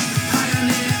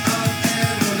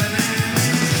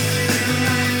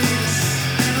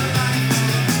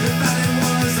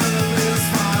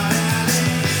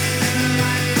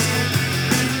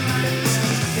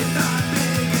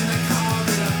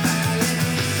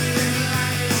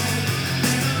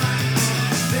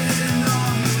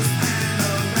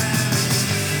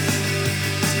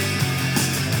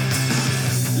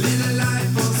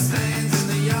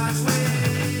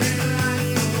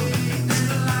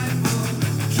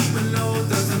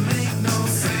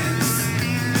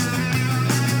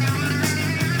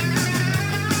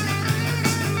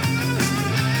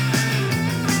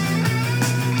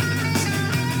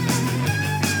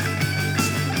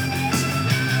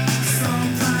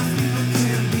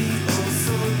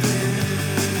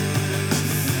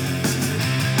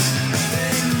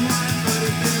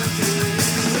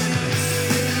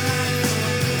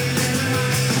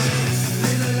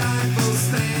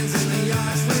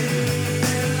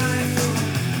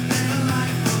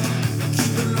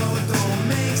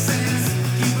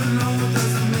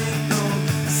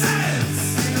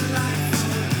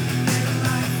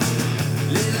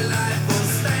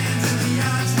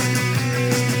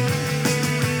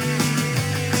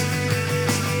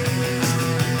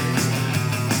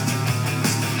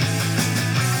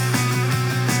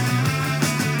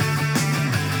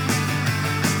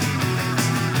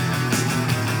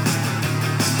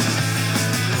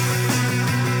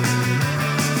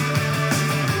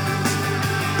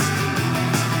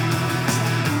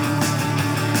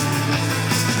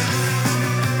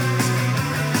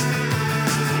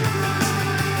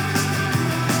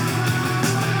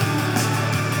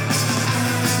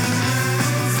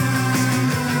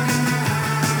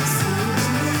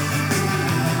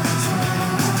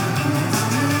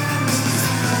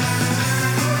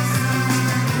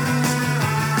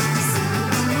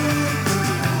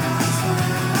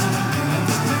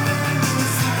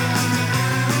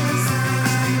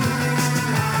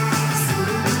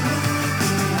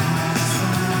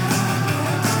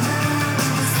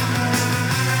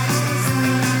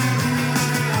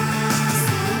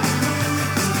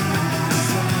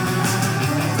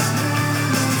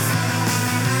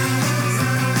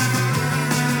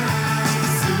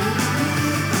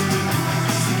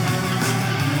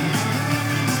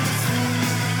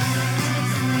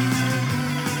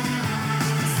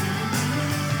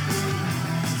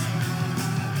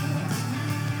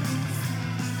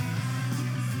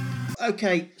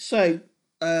 Okay, so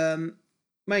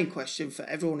main question for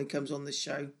everyone who comes on this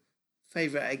show: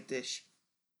 favourite egg dish?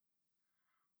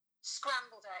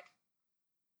 Scrambled egg.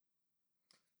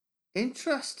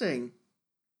 Interesting.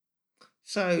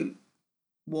 So,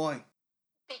 why?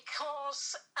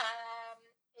 Because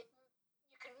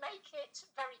you can make it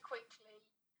very quickly,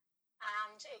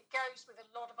 and it goes with a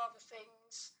lot of other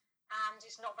things, and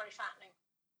it's not very fattening,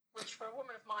 which for a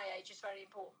woman of my age is very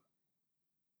important.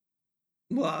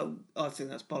 Well, I think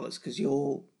that's bollocks because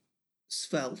you're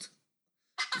svelte.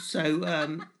 So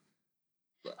I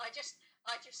just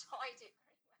hide it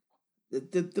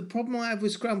very well. The problem I have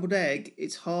with scrambled egg,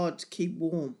 it's hard to keep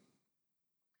warm.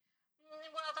 Well,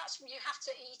 you have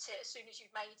to eat it as soon as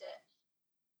you've made it.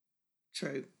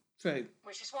 True.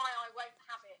 Which is why I won't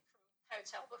have it from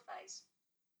hotel buffets.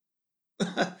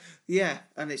 Yeah,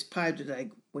 and it's powdered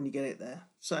egg when you get it there.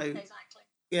 So Exactly.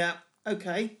 yeah,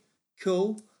 okay,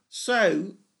 cool.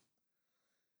 So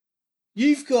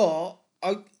you've got,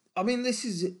 I mean, this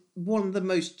is one of the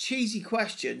most cheesy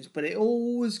questions, but it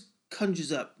always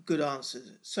conjures up good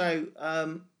answers. So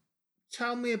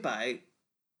tell me about,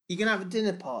 you're going to have a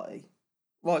dinner party.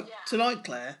 Right, tonight,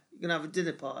 Claire, you're going to have a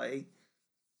dinner party.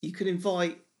 You can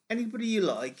invite anybody you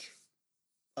like,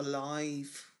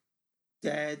 alive,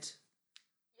 dead,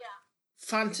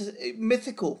 fantasy,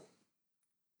 mythical,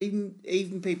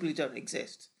 even people who don't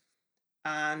exist.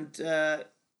 And you're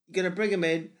going to bring them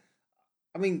in.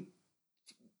 I mean,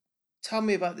 tell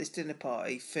me about this dinner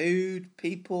party. Food,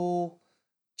 people,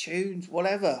 tunes,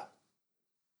 whatever.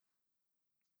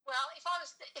 Well, if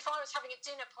I was having a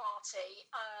dinner party,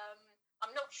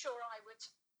 I'm not sure I would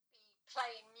be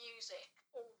playing music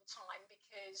all the time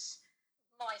because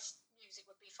my music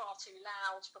would be far too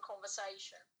loud for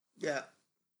conversation. Yeah.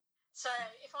 So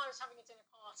if I was having a dinner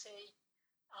party,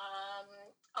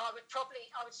 I would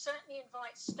certainly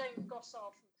invite Stone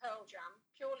Gossard from Pearl Jam,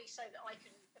 purely so that I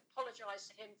can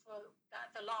apologise to him for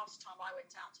the last time I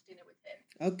went out to dinner with him.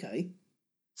 Okay.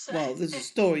 So, well, there's a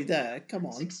story there. Come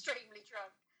on. He's extremely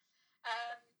drunk.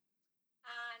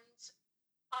 And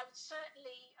I would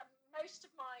certainly, most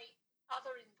of my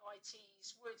other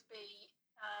invitees would be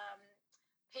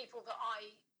people that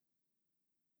I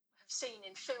have seen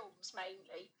in films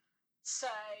mainly.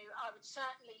 So I would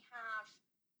certainly have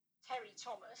Terry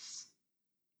Thomas.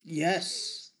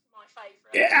 Yes. Who's my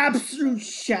favourite. Absolute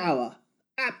shower.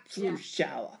 Absolute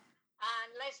shower. And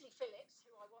Leslie Phillips,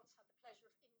 who I once had the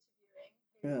pleasure of interviewing,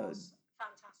 who was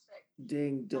fantastic.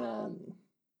 Ding dong.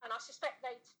 And I suspect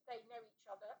they know each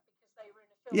other because they were in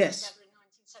a film together in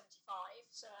 1975.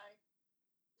 So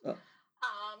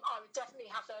I would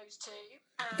definitely have those two.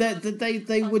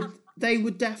 They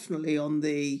would definitely on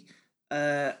the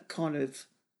kind of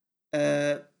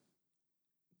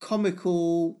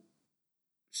comical,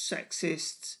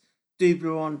 sexist,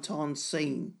 double entendre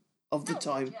scene of the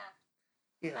time. Yeah.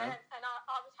 You know. And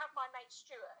I would have my mate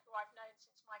Stuart, who I've known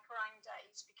since my Kerrang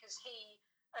days, because he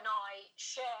and I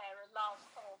share a love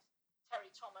of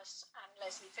Terry Thomas and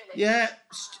Leslie Phillips. Yeah,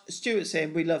 Stuart's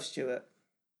in. We love Stuart.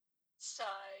 So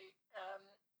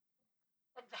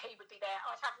he would be there.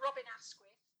 I'd have Robin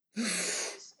Asquith,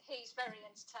 because he's very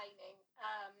entertaining.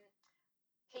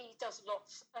 He does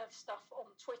lots of stuff on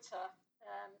Twitter.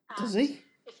 Does he?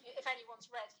 If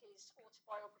anyone's read his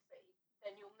autobiography,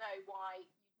 then you'll know why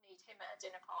you'd need him at a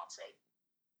dinner party.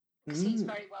 Because he's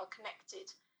very well connected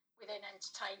within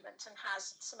entertainment and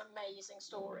has some amazing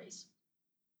stories.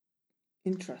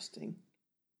 Interesting.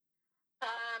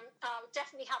 I would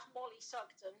definitely have Molly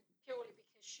Sugden, purely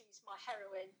because she's my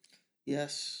heroine.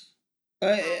 Yes.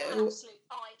 An absolute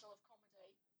idol of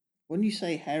comedy. When you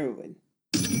say heroine.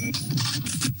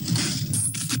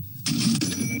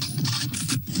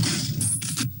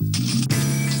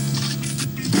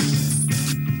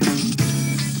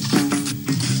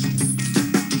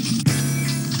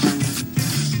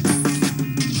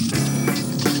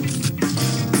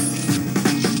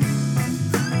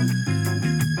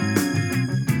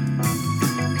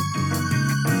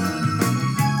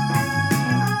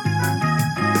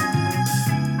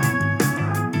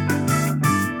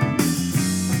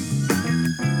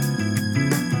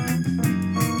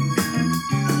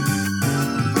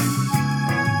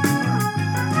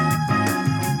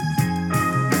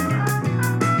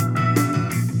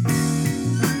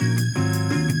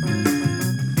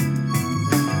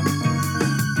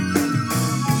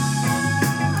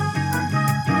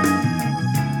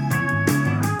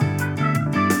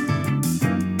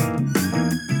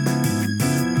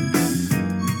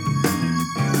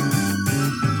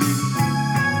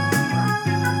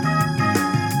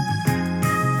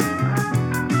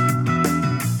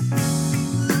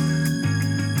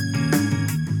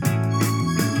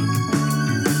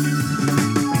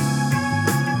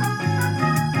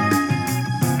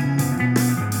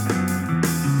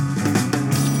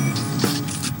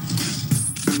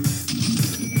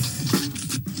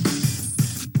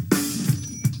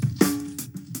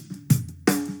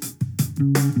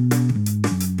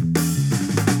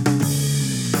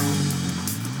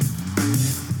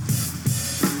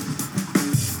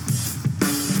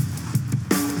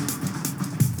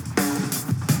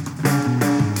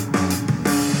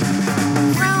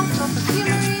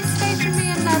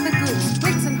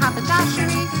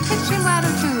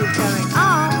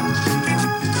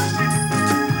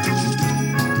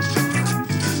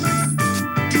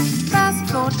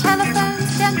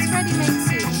 Telephones, gents, ready-made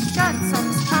suits.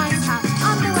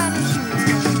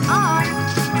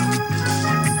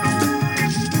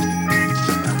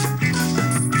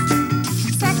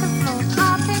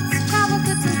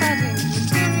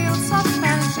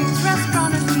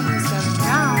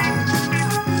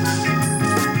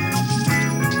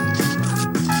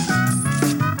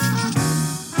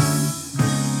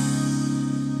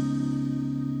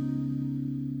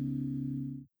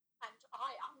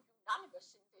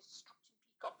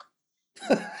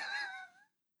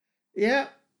 Yeah,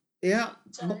 yeah.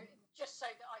 So just so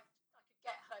that I could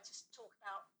get her to talk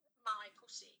about my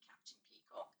pussy, Captain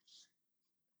Peacock.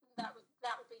 That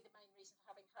would be the main reason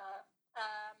for having her.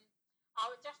 I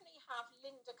would definitely have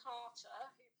Linda Carter,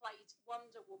 who played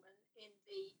Wonder Woman in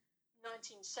the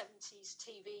 1970s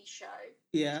TV show.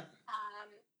 Yeah.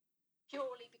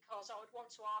 Purely because I would want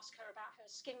to ask her about her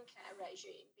skincare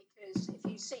regime, because if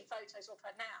you see photos of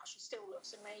her now, she still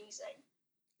looks amazing.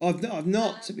 I've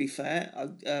not, to be fair.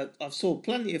 I've saw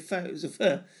plenty of photos of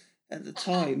her at the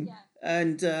time,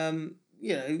 and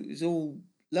you know, it was all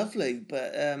lovely.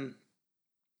 But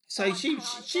so she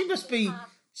must be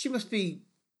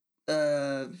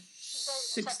 60s,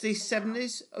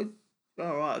 70s. Oh,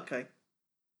 all right, okay.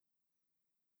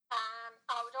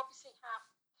 I would obviously have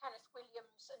Kenneth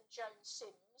Williams and Joan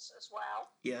Sims as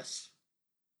well. Yes.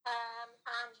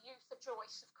 And Eutha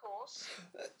Joyce, of course.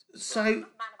 So. Man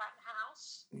About the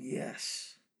House.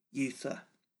 Yes, Eutha.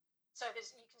 So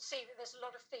you can see that there's a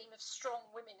lot of theme of strong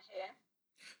women here.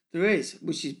 There is,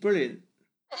 which is brilliant.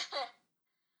 And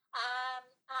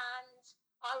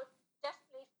I would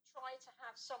definitely try to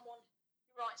have someone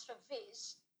who writes for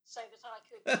Viz, so that I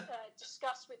could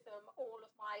discuss with them all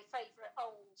of my favourite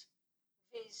old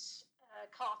Viz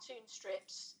cartoon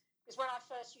strips. Because when I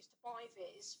first used to buy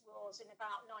Viz was in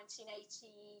about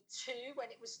 1982, when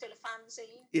it was still a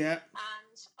fanzine. Yeah.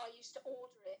 And I used to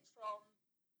order it from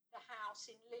the house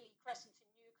in Lily Crescent in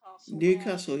Newcastle.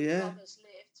 Newcastle, where yeah. my brothers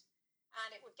lived.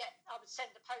 And I would send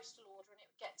a postal order and it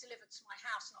would get delivered to my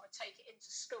house and I would take it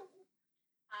into school.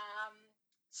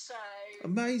 So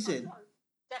amazing. I would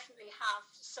definitely have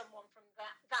someone from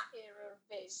that era of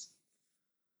Viz.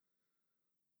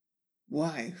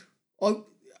 Wow.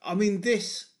 I mean,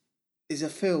 this is a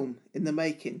film in the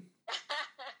making.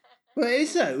 Well, it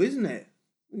is though, isn't it?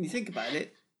 When you think about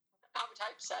it. I would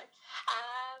hope so. And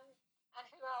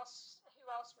who else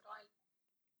would I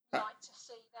like to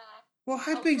see there? Well,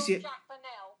 how big's it? Jack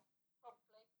Burnell,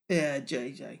 probably. Yeah,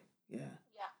 JJ. Yeah.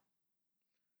 Yeah.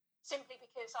 Simply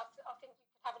because I think you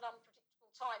could have an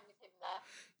unpredictable time with him there.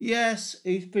 Yes,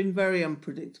 he's been very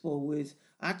unpredictable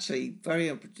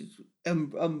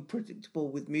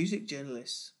with music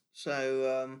journalists.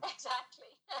 So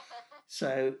exactly.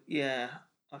 So yeah,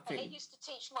 I think. And he used to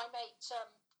teach my mate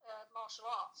martial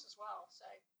arts as well. So.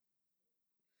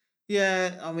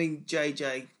 Yeah, I mean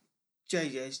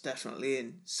JJ's definitely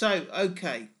in. So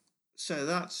okay, so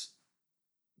that's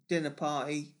dinner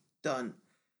party done.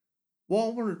 What I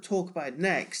want to talk about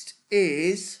next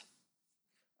is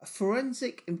a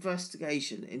forensic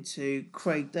investigation into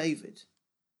Craig David.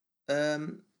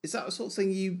 Is that the sort of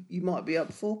thing you might be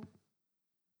up for?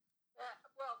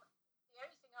 Well, the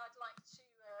only thing I'd like to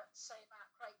say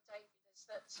about Craig David is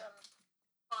that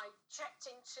I checked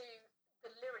into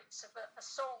the lyrics of a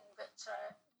song that you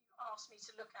asked me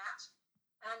to look at,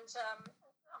 and I'm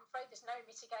afraid there's no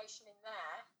mitigation in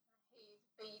there.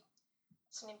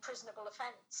 It's an imprisonable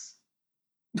offence.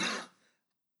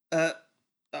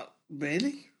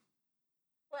 Really?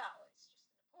 Well, it's just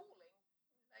an appalling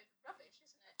load of rubbish,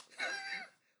 isn't it?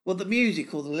 Well, the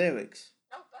music or the lyrics?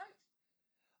 Oh,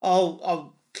 both.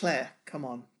 Oh, Claire, come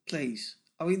on, please.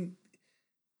 I mean,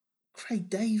 Craig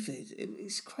David.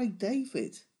 It's Craig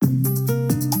David. I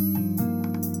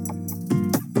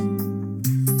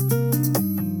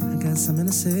got something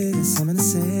to say,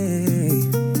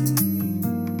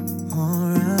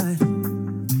 Alright.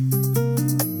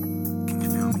 Can you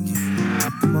feel me?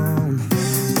 Come on.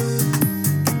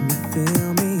 Can you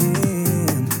feel me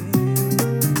in?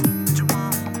 What you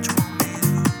want me to do?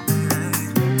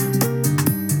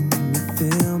 Can you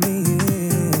feel me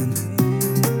in?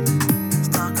 Let's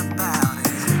talk about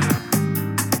it.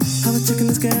 I was checking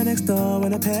this girl next door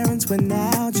when her parents went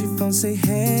out. She phoned, say,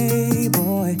 hey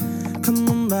boy, come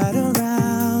on right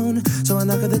around. So I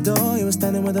knock at the door, you were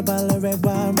standing with a bottle of red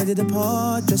wine ready to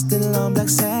pour, dressed in long black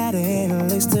satin,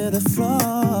 laced to the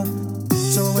floor.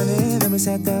 So I went in and we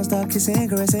sat down, started kissing,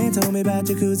 caressing, told me about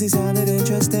jacuzzi, sounded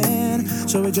interesting.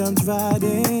 So we jumped right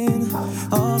in,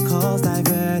 all calls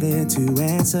diverted to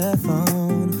answer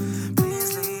phone.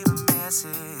 Please leave a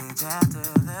message after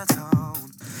the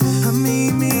tone. I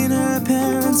mean, me and her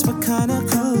parents were kinda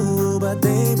cool, but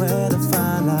they were the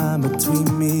fine line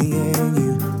between me and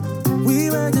you. We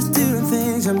were just doing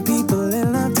things young people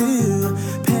in love do.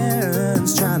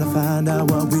 Parents trying to find out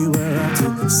what we were up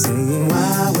to. Saying,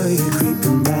 why were you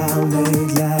creeping round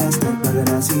late last night? Why did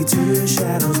I see two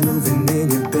shadows moving in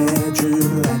your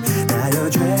bedroom light? Now you're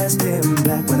dressed in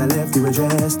black, when I left you were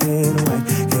dressed in white.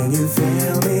 Can you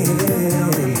feel me?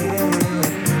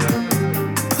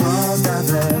 Calls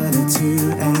diverted to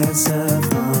answer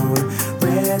phone.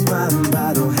 Red wine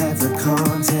bottle, have the call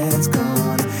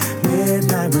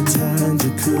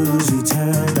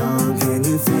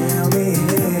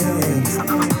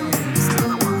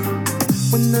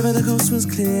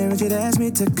was clear and she'd ask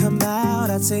me to come out,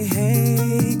 I'd say,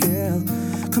 hey girl,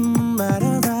 come on right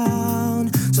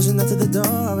around. So she knocked to the door,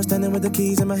 I was standing with the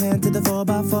keys in my hand to the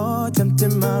 4x4. Jumped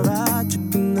in my ride,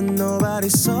 tripping and nobody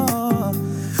saw.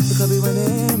 The club we went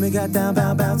in, we got down,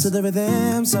 bound to the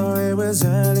rhythm. So it was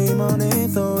early morning,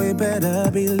 thought we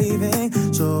better be leaving.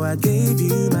 So I gave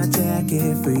you my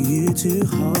jacket for you to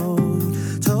hold.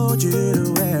 Told you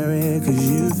to wear it cause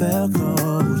you felt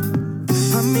cold.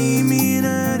 I mean,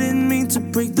 I didn't mean to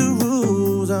break the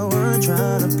rules. I weren't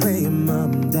trying to play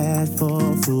mom and dad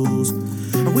for fools.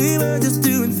 We were just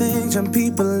doing things young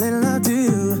people in love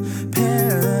do.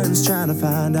 Parents trying to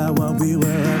find out what we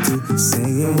were up to.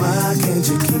 Saying, why can't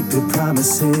you keep your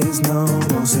promises? No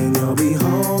more saying you'll be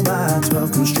home by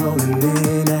 12, controlling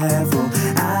in at 4.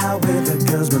 Out with the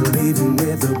girls but leaving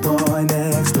with the boy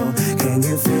next door. Can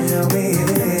you feel me?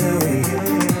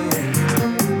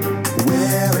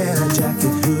 Wearing a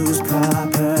jacket whose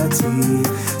property.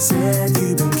 Said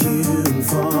you've been queuing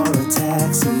for a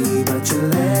taxi, but you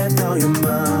left all your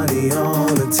money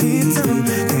on the TV.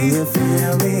 Can you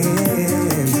feel me?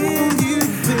 Can you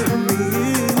feel me?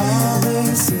 All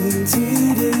they seem to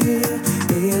do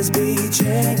is be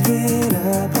checking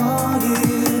up on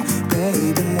you,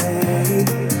 baby.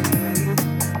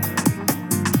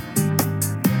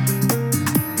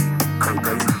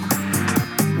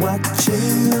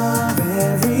 Watching your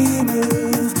every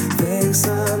move, think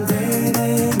someday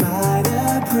they might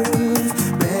approve,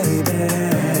 baby.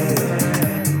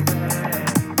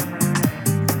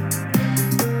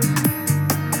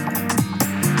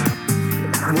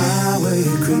 Why were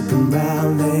you creeping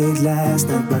round late last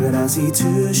night? Why did I see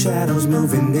two shadows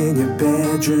moving in your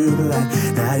bedroom light?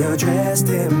 Now you're dressed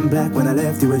in black, when I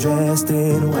left you were dressed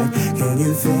in white. Can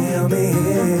you feel me?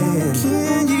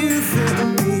 Can you feel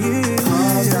me?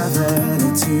 Calls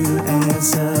diverted to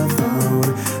answer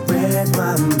phone. Red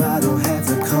wine bottle, half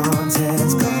the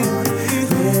contents gone.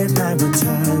 Midnight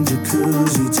return,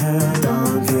 jacuzzi turned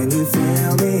on. Can you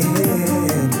feel me? Can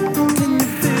you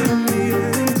feel me?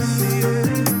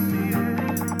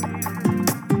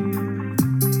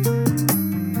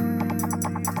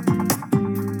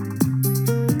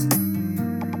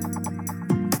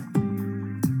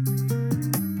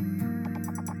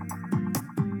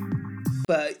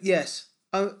 But yes,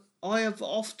 I have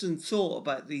often thought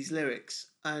about these lyrics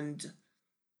and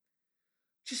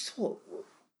just thought,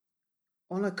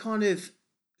 on a kind of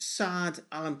sad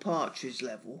Alan Partridge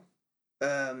level. Oh, that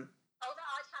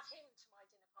I'd have him to my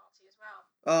dinner party as well.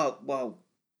 Oh well,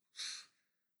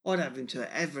 I'd have him to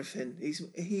everything.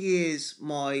 He is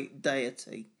my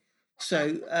deity.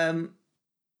 So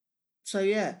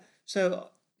yeah. So I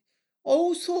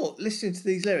always thought, listening to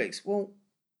these lyrics,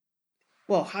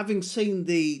 well, having seen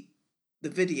the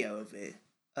video of it,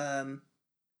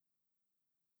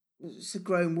 it's a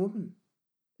grown woman.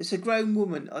 It's a grown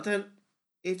woman.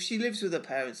 If she lives with her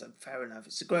parents, then fair enough.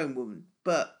 It's a grown woman.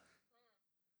 But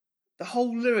the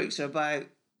whole lyrics are about,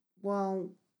 well,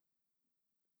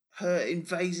 her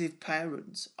invasive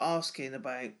parents asking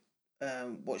about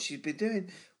what she's been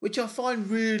doing, which I find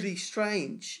really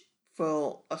strange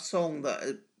for a song that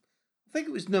I think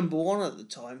it was number one at the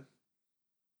time.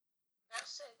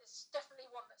 It's definitely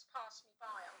one that's passed me by,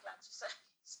 I'm glad to say.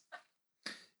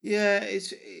 Yeah,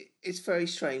 it's very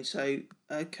strange. So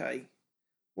okay,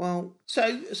 well,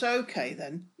 so okay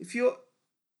then.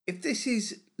 If this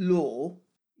is law,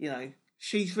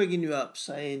 she's ringing you up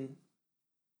saying,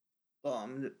 "Oh,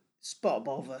 I'm spot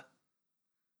bother."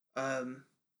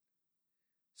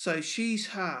 So she's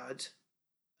had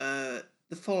the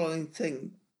following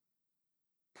thing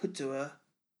put to her: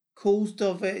 calls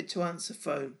diverted to answer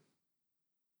phone.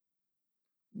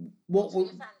 What would?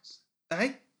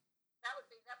 Eh?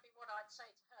 That'd be what I'd say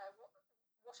to her.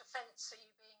 What offence are you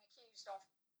being accused of?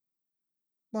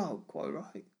 Well, quite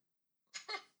right.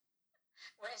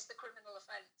 Where's the criminal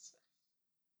offence?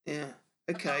 Yeah.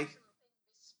 Okay. Apart from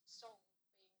this song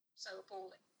being so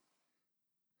appalling.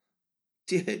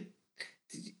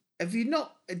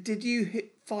 Did you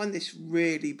find this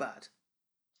really bad?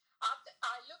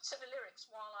 I looked at the lyrics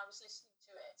while I was listening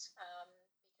to it,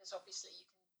 because obviously you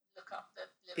can look up the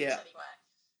lyrics anywhere.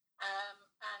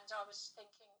 And I was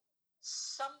thinking,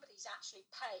 somebody's actually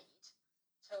paid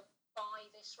to buy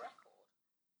this record.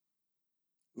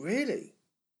 Really?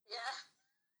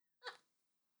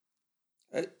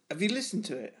 Yeah. Have you listened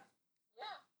to it?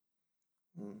 Yeah.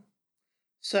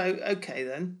 So, okay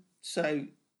then. So, I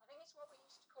think it's what we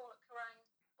used to call at Kerrang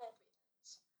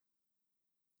bobbins.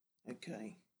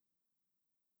 Okay.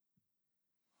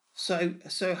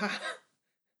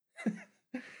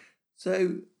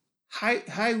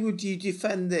 How would you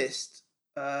defend this?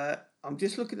 I'm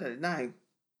just looking at it now.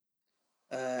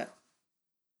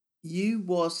 You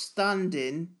was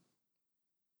standing,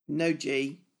 no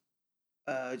G,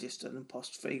 just an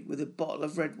apostrophe, with a bottle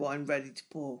of red wine ready to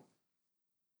pour.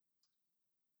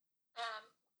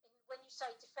 When you say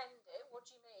defend it, what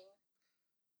do you mean?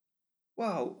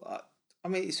 Well, I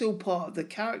mean, it's all part of the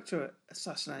character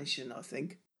assassination, I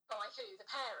think. By who? The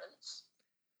parents?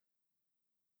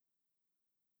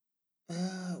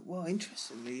 Well,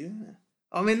 interestingly, yeah.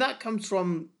 I mean, that comes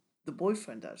from the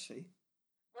boyfriend, actually.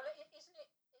 Well, isn't it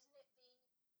the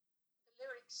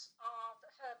lyrics are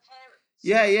her parents?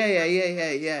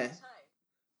 Yeah.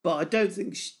 But I don't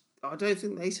think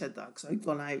they said that, because they've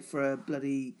gone out for a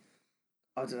bloody,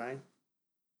 I don't know,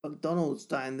 McDonald's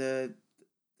down the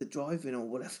drive-in or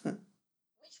whatever.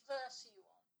 Which verse are you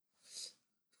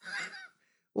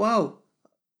on? Wow,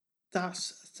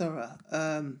 that's thorough.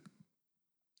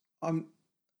 I'm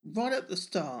right at the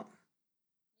start.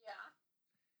 Yeah.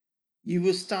 You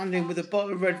were standing with a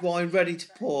bottle of red wine ready to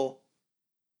pour.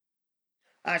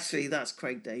 Actually, that's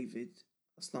Craig David.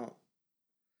 That's not.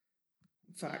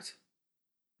 In fact,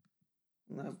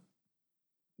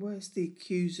 where's the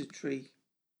accusatory?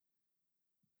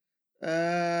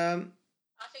 I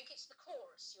think it's the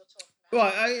chorus you're talking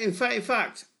about. Right. In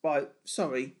fact, right.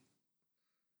 Sorry.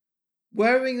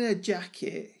 Wearing a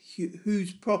jacket,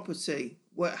 whose property?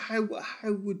 How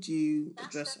would you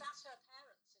address it? That's her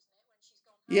parents, isn't it? When she's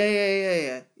gone home.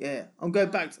 Yeah. I'm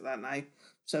going back to that now.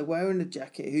 So wearing a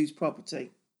jacket, whose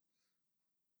property?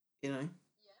 You know.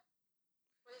 Yeah.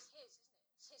 Well, it's his, isn't it?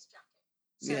 It's his jacket.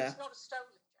 So it's not a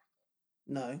stolen jacket.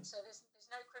 No. So there's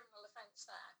no criminal offence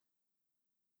there,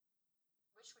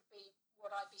 which would be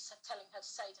what I'd be telling her to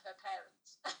say to her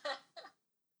parents.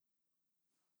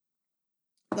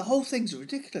 The whole thing's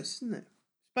ridiculous, isn't it?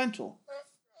 It's mental.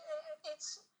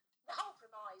 It's the whole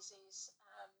premise is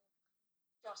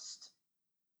just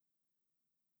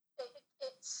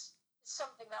it's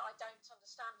something that I don't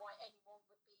understand why anyone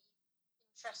would be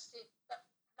interested. But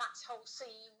that whole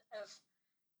scene of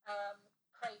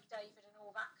Craig David and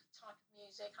all that type of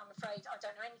music, I'm afraid I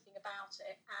don't know anything about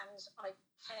it, and I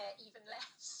care even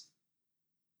less.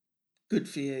 Good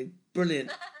for you.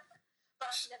 Brilliant.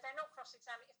 But they're not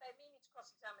cross-examining. If they're meaning to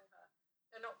cross-examine her,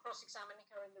 they're not cross-examining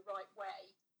her in the right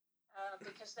way,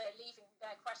 because they're leaving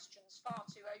their questions far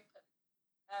too open,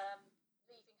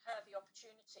 leaving her the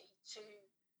opportunity to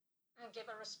give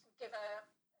her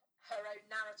own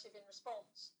narrative in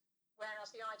response.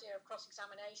 Whereas the idea of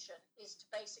cross-examination is to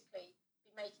basically be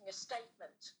making a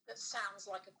statement that sounds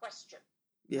like a question.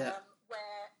 Yeah.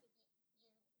 Where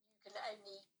you can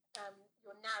only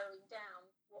you're narrowing down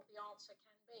what the answer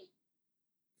can be.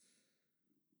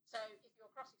 So if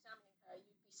you're cross-examining her,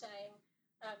 you'd be saying,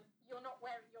 you're not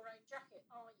wearing your own jacket,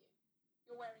 are you?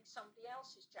 You're wearing somebody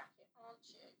else's jacket, aren't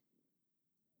you?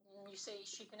 And you see,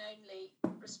 she can only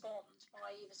respond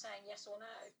by either saying yes or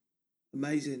no.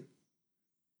 Amazing.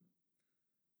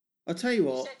 I'll tell you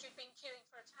what. You said you'd been queuing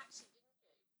for a taxi, didn't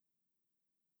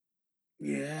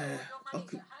you? Yeah. Well, your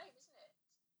money's at home, isn't it?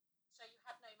 So you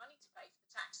had no money to pay for the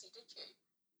taxi, did you?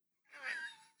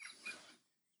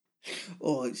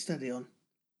 All right, steady on.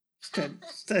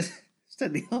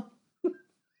 Steady on.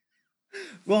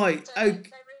 Right. So Okay. they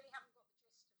really haven't got the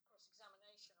gist of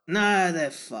cross-examination. Nah,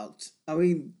 they're fucked. I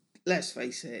mean, let's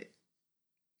face it.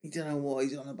 He don't know what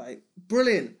he's on about.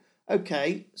 Brilliant.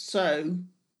 Okay, so,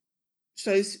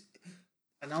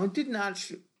 and I didn't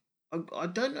actually. I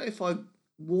don't know if I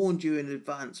warned you in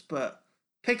advance, but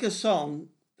pick a song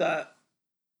that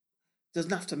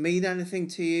doesn't have to mean anything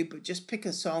to you, but just pick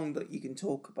a song that you can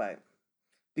talk about.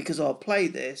 Because I'll play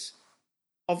this.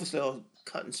 Obviously, I'll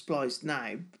cut and splice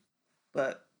now,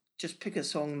 but just pick a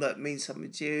song that means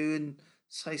something to you and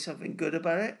say something good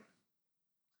about it.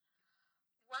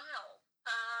 Wow.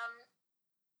 A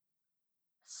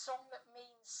song that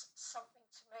means something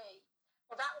to me.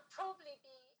 Well, that would probably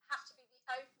have to be the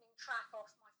opening track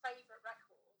off my favourite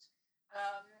record,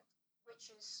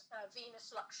 which is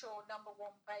Venus Luxor #1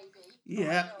 Baby.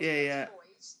 Yeah.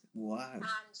 Boys. Wow.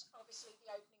 And obviously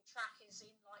the opening track is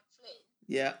In Like Flynn.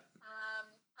 Yeah.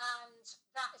 And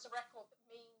that is a record that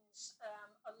means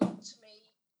a lot to me.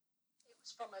 It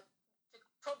was from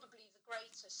probably the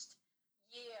greatest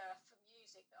year for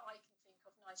music that I can think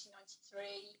of,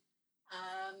 1993.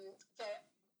 That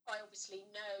I obviously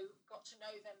got to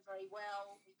know them very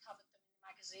well. We covered them in the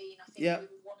magazine. I think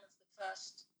we were one of the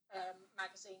first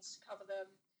magazines to cover them.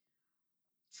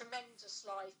 Tremendous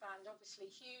live band, obviously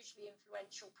hugely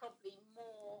influential, probably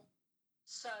more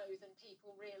so than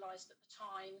people realised at the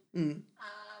time.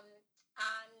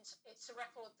 And it's a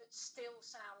record that still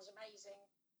sounds amazing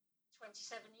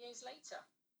 27 years later.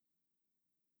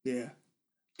 Yeah,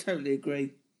 totally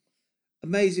agree.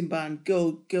 Amazing band,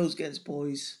 Girls Against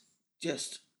Boys.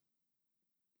 Just,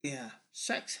 yeah,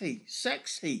 sexy.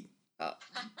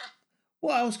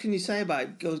 What else can you say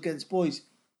about Girls Against Boys?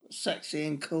 Sexy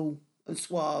and cool and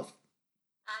suave.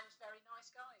 And very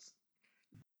nice guys.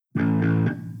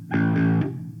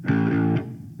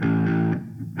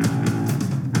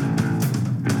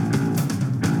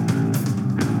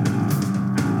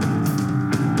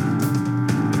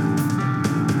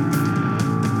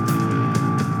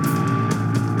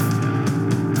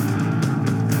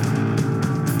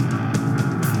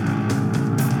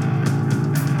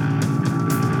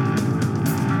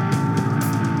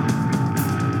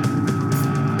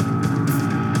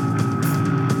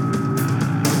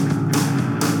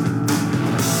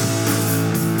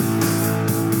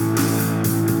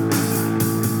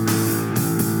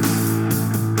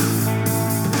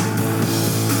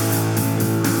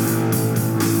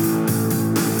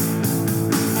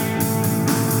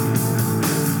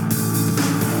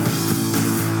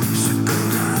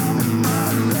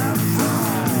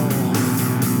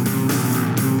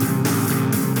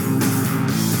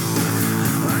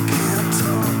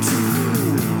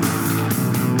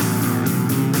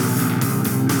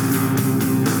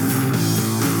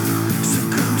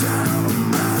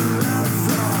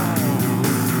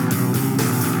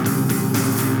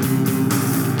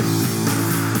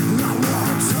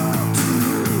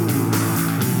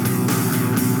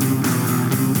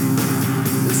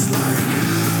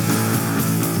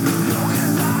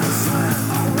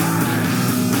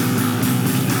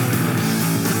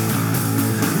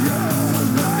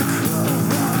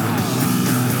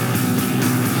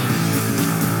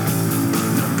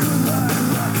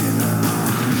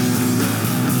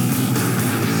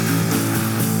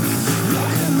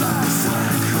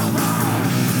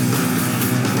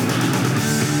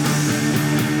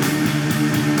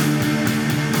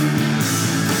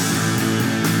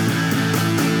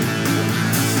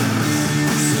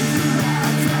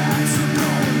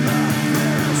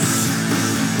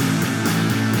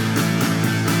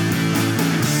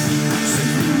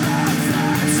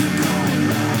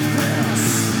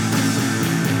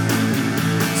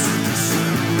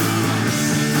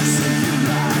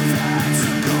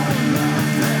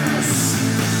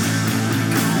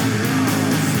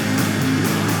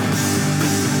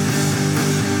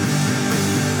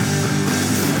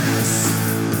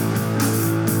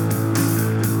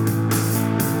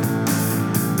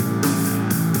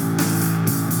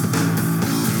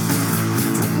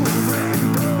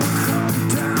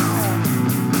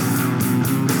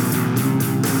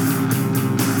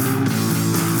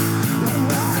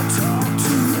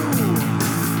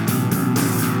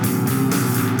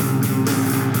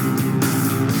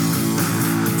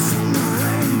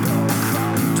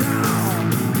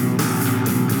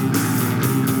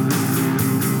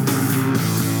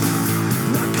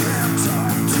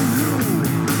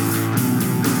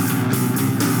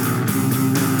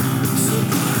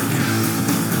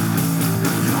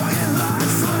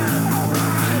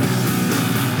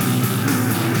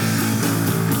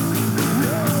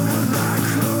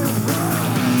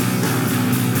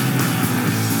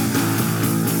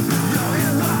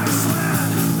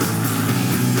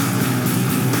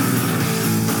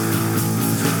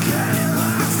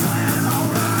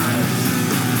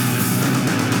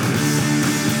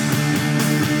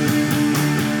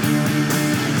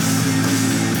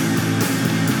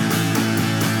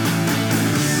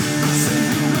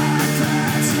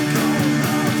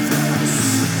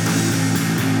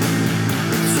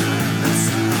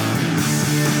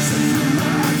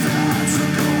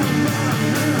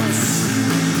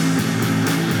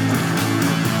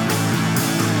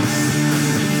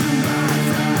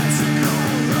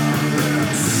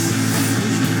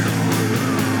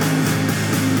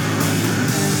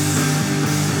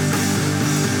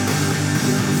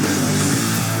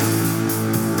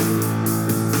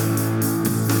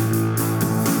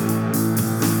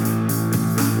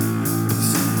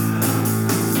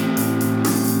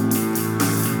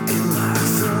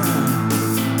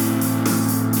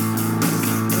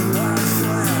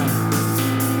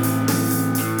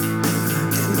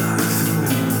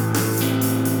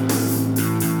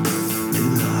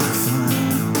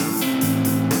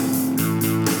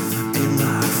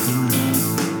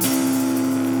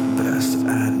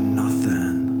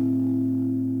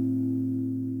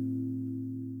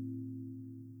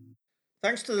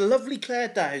 Thanks to the lovely Claire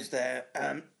Dowes there,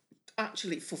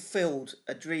 actually fulfilled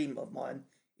a dream of mine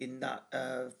in that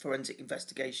forensic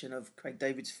investigation of Craig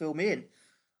David's film Ian.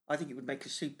 I think it would make a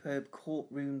superb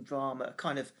courtroom drama, a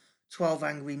kind of 12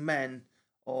 Angry Men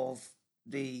of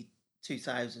the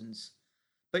 2000s.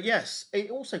 But yes,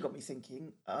 it also got me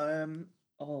thinking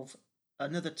of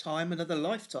another time, another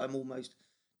lifetime almost,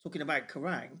 talking about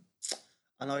Kerrang.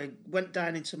 And I went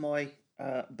down into my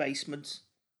basement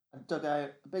and dug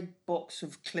out a big box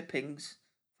of clippings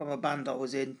from a band I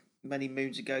was in many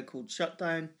moons ago called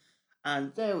Shutdown.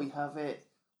 And there we have it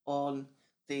on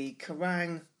the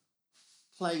Kerrang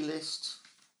playlist.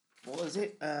 What is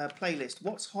it? Playlist.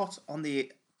 What's hot on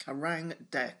the Kerrang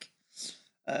deck?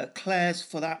 Claire's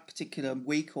for that particular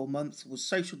week or month was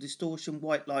Social Distortion,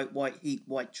 White Light, White Heat,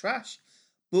 White Trash,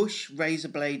 Bush,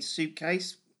 Razorblade,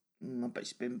 Suitcase. I bet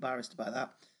she's been embarrassed about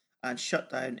that. And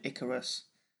Shutdown, Icarus,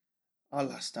 our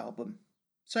last album.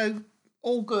 So,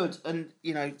 all good. And,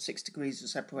 6 degrees of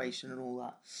separation and all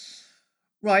that.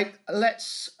 Right,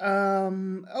 let's...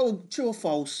 true or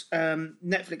false?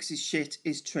 Netflix's shit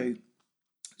is true.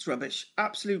 It's rubbish.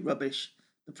 Absolute rubbish.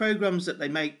 The programs that they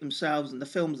make themselves and the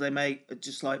films they make are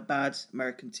just like bad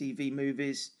American TV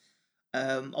movies.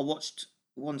 I watched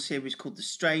one series called The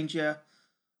Stranger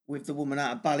with the woman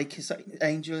out of Ballykiss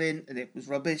Angel in, and it was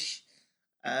rubbish.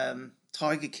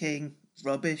 Tiger King,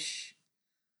 rubbish.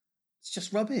 It's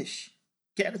just rubbish.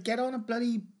 Get on a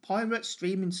bloody pirate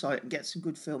streaming site and get some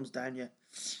good films down here.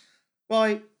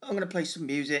 Right, I'm going to play some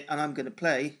music, and I'm going to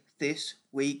play this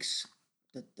week's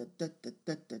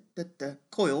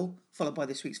Coil, followed by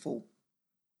this week's Fall.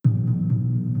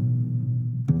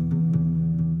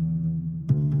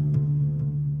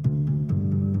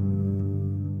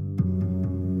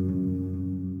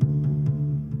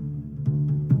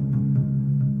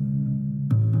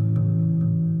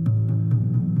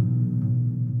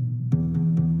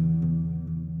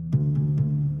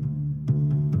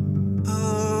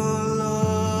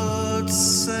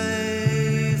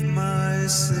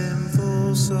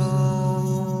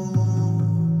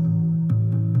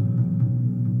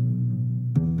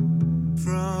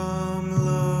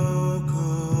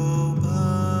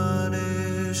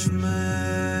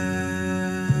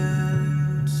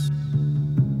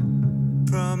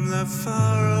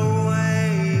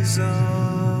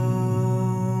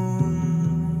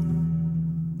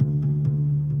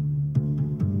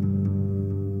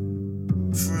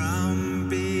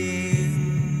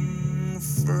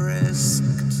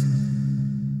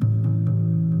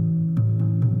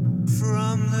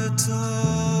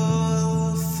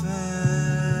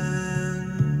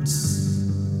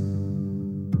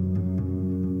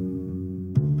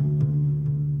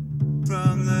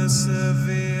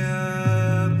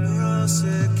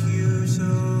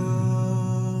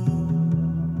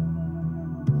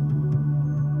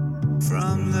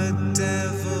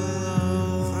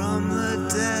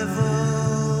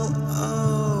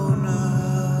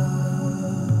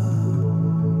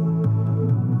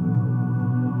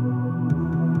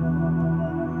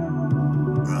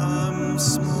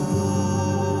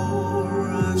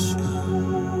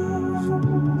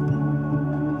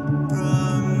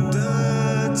 From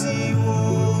dirty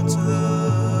water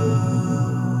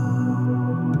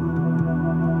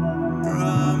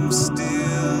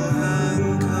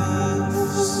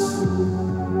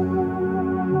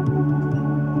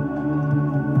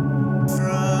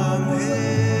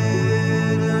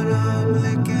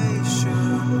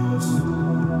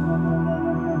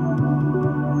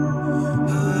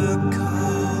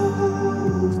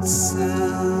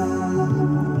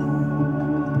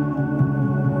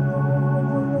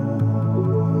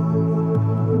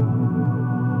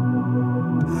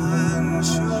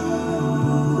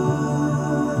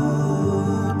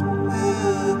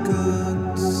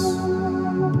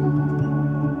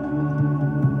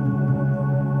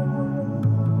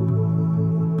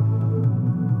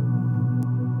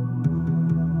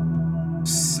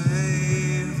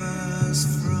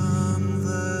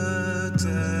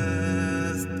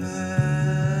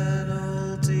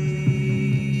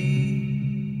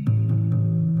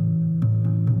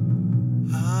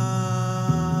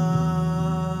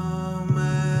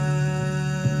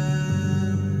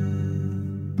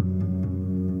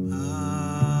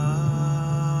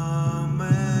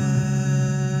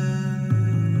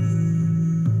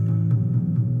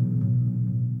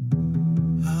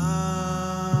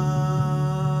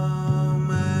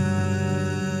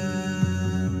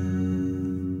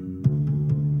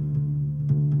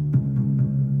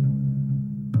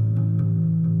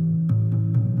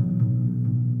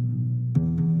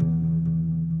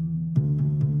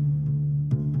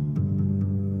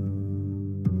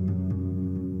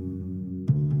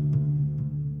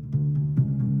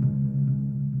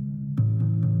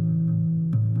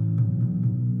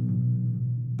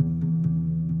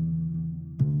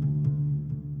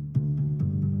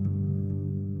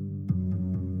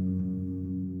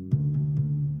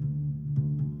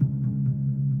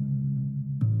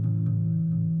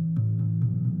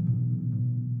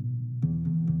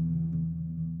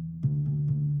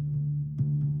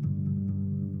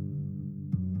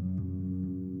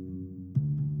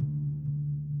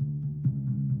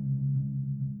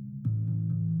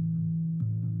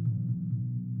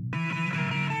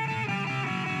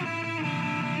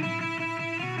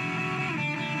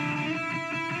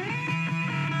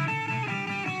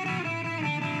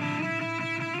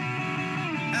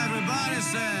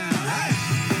sing. Hey!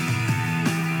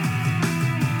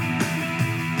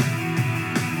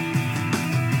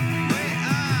 We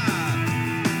are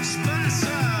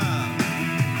Spencer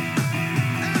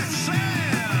FC.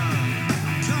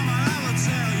 Come on, I will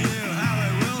tell you how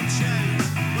it will change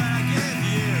when I give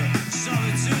you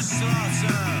something to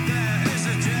slaughter. There is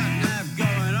a jackknife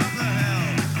going up the hill.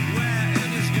 Where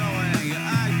it is going,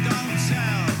 I don't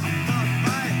tell. But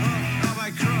by hook or by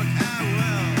crook, I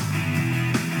will.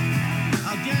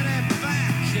 I'll get it back.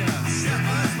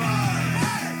 Shepherd's Bar.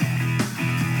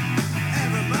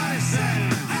 Everybody sing.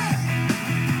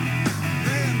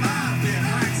 Be my beer,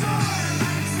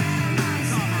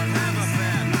 Come on, have a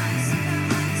fan.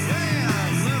 We live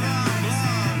on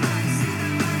blood.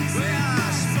 We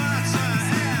are Sparta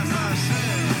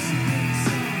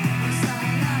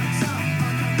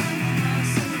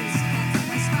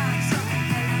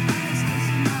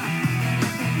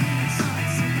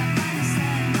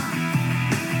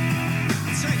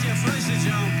Take your fleecy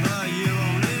jumper, you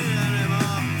won't need it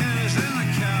anymore. It is in the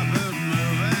cupboard,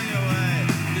 moving away.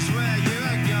 It's where you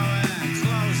are going,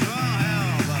 close will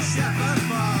help. Shepherd's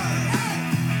Bar.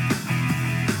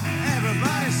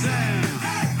 Everybody sing.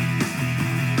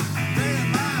 Be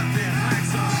my beer,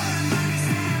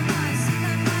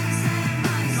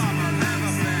 Come on, have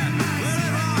a fan. We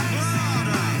live on blood.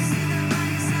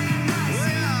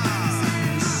 We are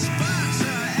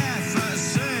Sparta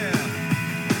FC.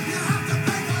 You have to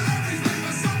pay for everything,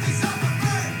 but something's up for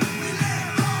free. We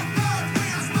live on blood. We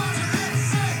are Sparta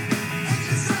FC.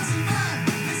 English Chelsea man,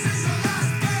 this is your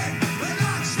last game. We're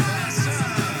not Sparta,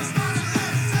 Sparta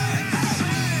FC.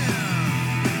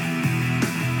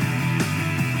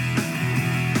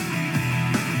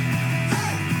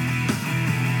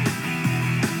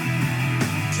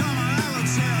 Come on, I will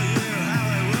tell you how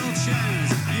it will change.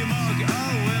 You mug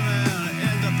old women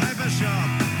in the paper shop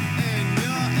in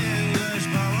your English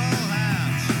bowel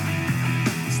hats.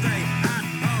 Stay at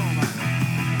home.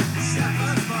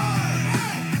 Shepherd's Bar.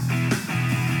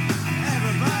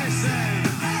 Everybody sing.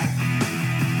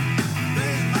 Be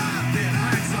my beer,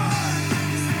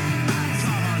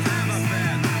 Come on, have a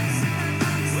fan.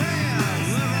 We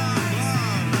live on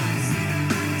blood.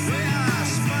 We are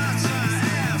Sparta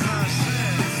FC.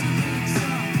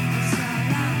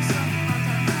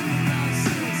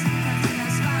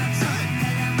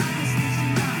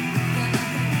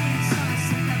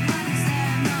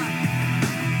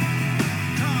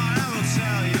 Come on, I will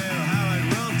tell you how it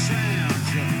will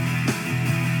change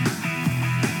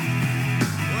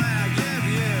when I give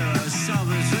you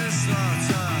something to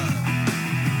slaughter.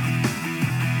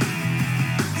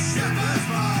 Shepherd's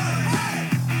Bar.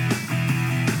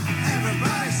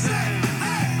 Everybody sing.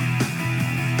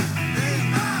 Be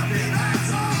my beer,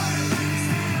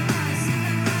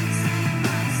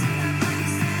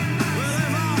 We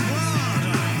live on blood.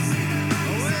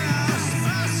 We are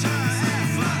Sparta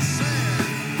FC.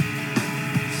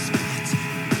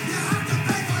 You have to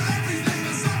pay for everything,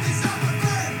 but something's up for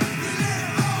free. We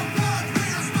live on blood. We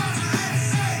are Sparta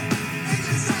FC.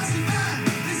 English Chelsea man,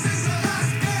 this is your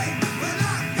last game. We're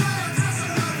not going to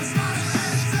Sparta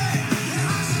FC. You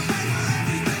have to pay for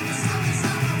everything, but something's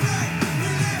up for free. We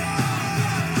live on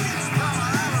blood. We are Sparta FC.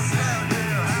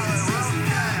 English Chelsea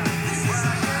man, this is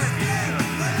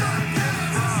your last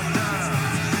game.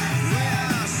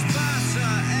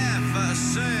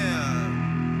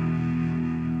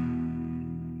 We're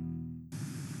not going to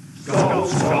Sparta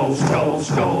FC. We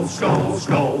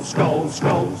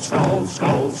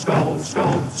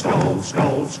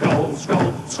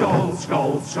are Sparta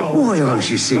FC. Why aren't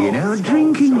you singing our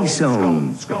drinking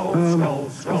song?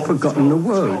 I've forgotten the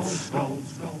words.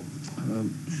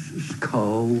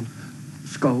 Skull,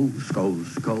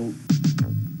 skull.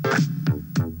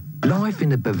 Life in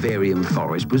the Bavarian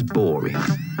forest was boring.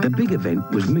 The big event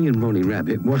was me and Ronnie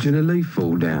Rabbit watching a leaf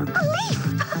fall down. A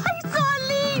leaf! I saw a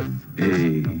leaf!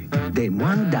 Hey. Then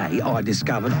one day I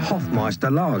discovered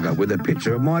Hofmeister Lager with a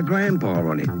picture of my grandpa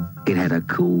on it. It had a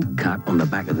cool cut on the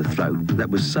back of the throat that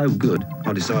was so good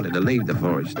I decided to leave the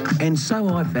forest. And so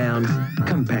I found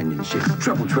companionship.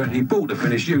 Trouble 20, bought to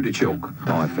finish you to chalk.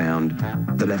 I found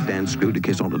the left-hand screw to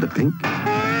kiss onto the pink.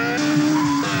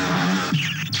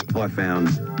 I found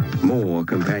more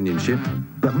companionship.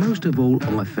 But most of all,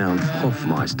 I found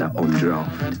Hofmeister on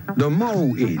draft. The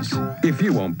moral is, if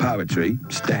you want poetry,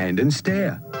 stand and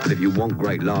stare. But if you want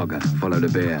great lager, follow the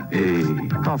bear. Hey,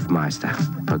 Hofmeister,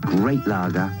 a great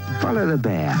lager, follow the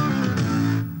bear.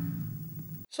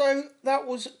 So that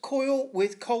was Coil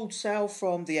with Cold Sail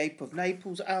from the Ape of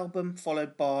Naples album,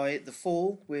 followed by The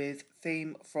Fall with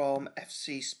theme from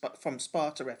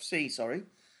Sparta FC,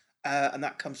 and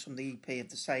that comes from the EP of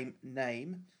the same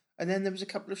name. And then there was a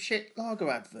couple of shit lager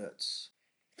adverts.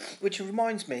 Which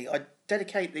reminds me, I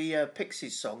dedicate the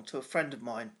Pixies song to a friend of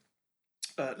mine.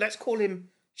 Let's call him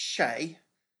Shay.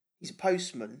 He's a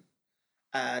postman.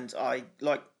 And I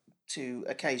like to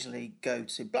occasionally go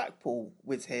to Blackpool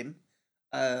with him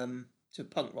to a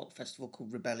punk rock festival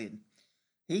called Rebellion.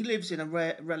 He lives in a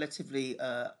relatively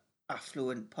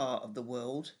affluent part of the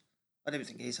world. I don't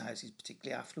think his house is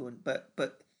particularly affluent, but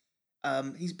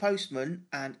he's a postman,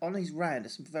 and on his round are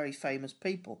some very famous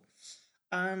people.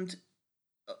 And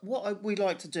what we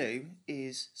like to do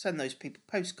is send those people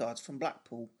postcards from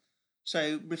Blackpool.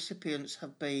 So recipients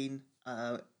have been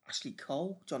Ashley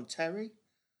Cole, John Terry,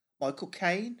 Michael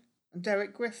Caine, and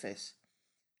Derek Griffiths.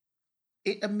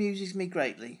 It amuses me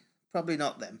greatly. Probably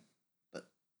not them, but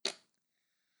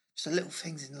it's the little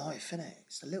things in life, isn't it?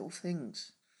 It's the little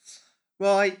things.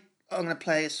 Right, I'm going to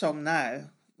play a song now.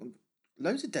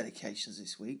 Loads of dedications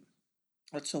this week.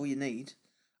 That's all you need.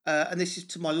 And this is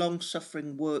to my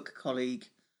long-suffering work colleague,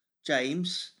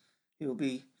 James, who will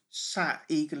be sat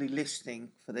eagerly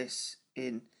listening for this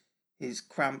in his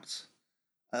cramped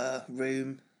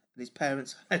room at his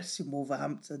parents' house in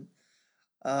Wolverhampton.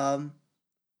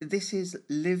 This is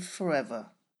Live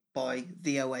Forever by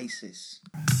The Oasis.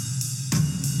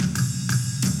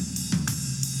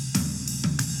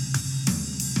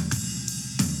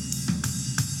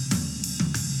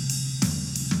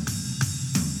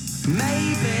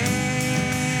 Maybe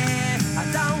I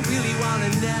don't really wanna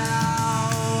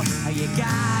know how your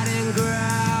garden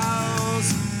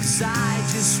grows, 'cause I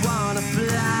just wanna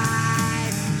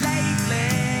fly.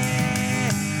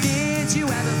 Lately, did you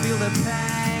ever feel the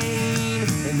pain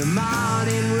in the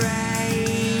morning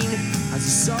rain as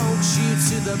it soaks you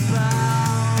to the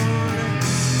bone?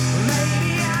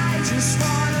 Maybe I just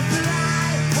wanna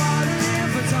fly, wanna live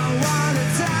but don't wanna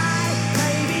die.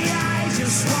 Maybe I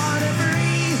just wanna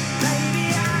breathe. Maybe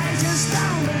I just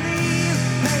don't believe.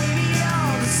 Maybe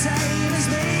you're the same as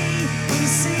me. We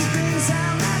see things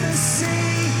I'll never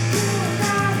see. You and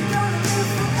I are gonna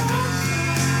live forever.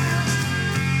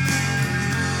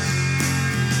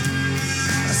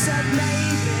 I said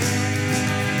maybe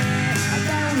I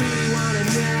don't really wanna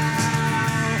know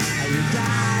how you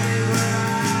got it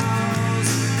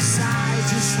rose, 'cause I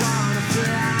just wanna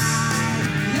fly.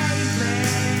 Lately,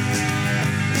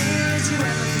 did you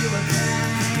ever feel a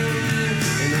pain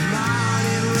in the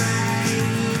morning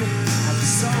rain as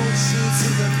it soaks you to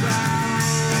the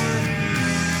bone?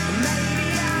 Maybe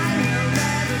I will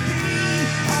never be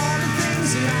all the things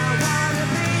that I wanna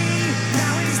be.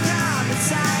 Now is not the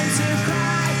time to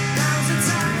cry. Now's the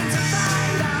time to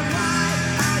find out why.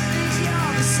 I think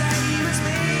you're the same as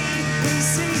me. We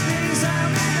see things I'll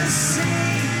never see.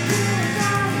 You and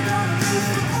I are gonna live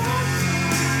forever.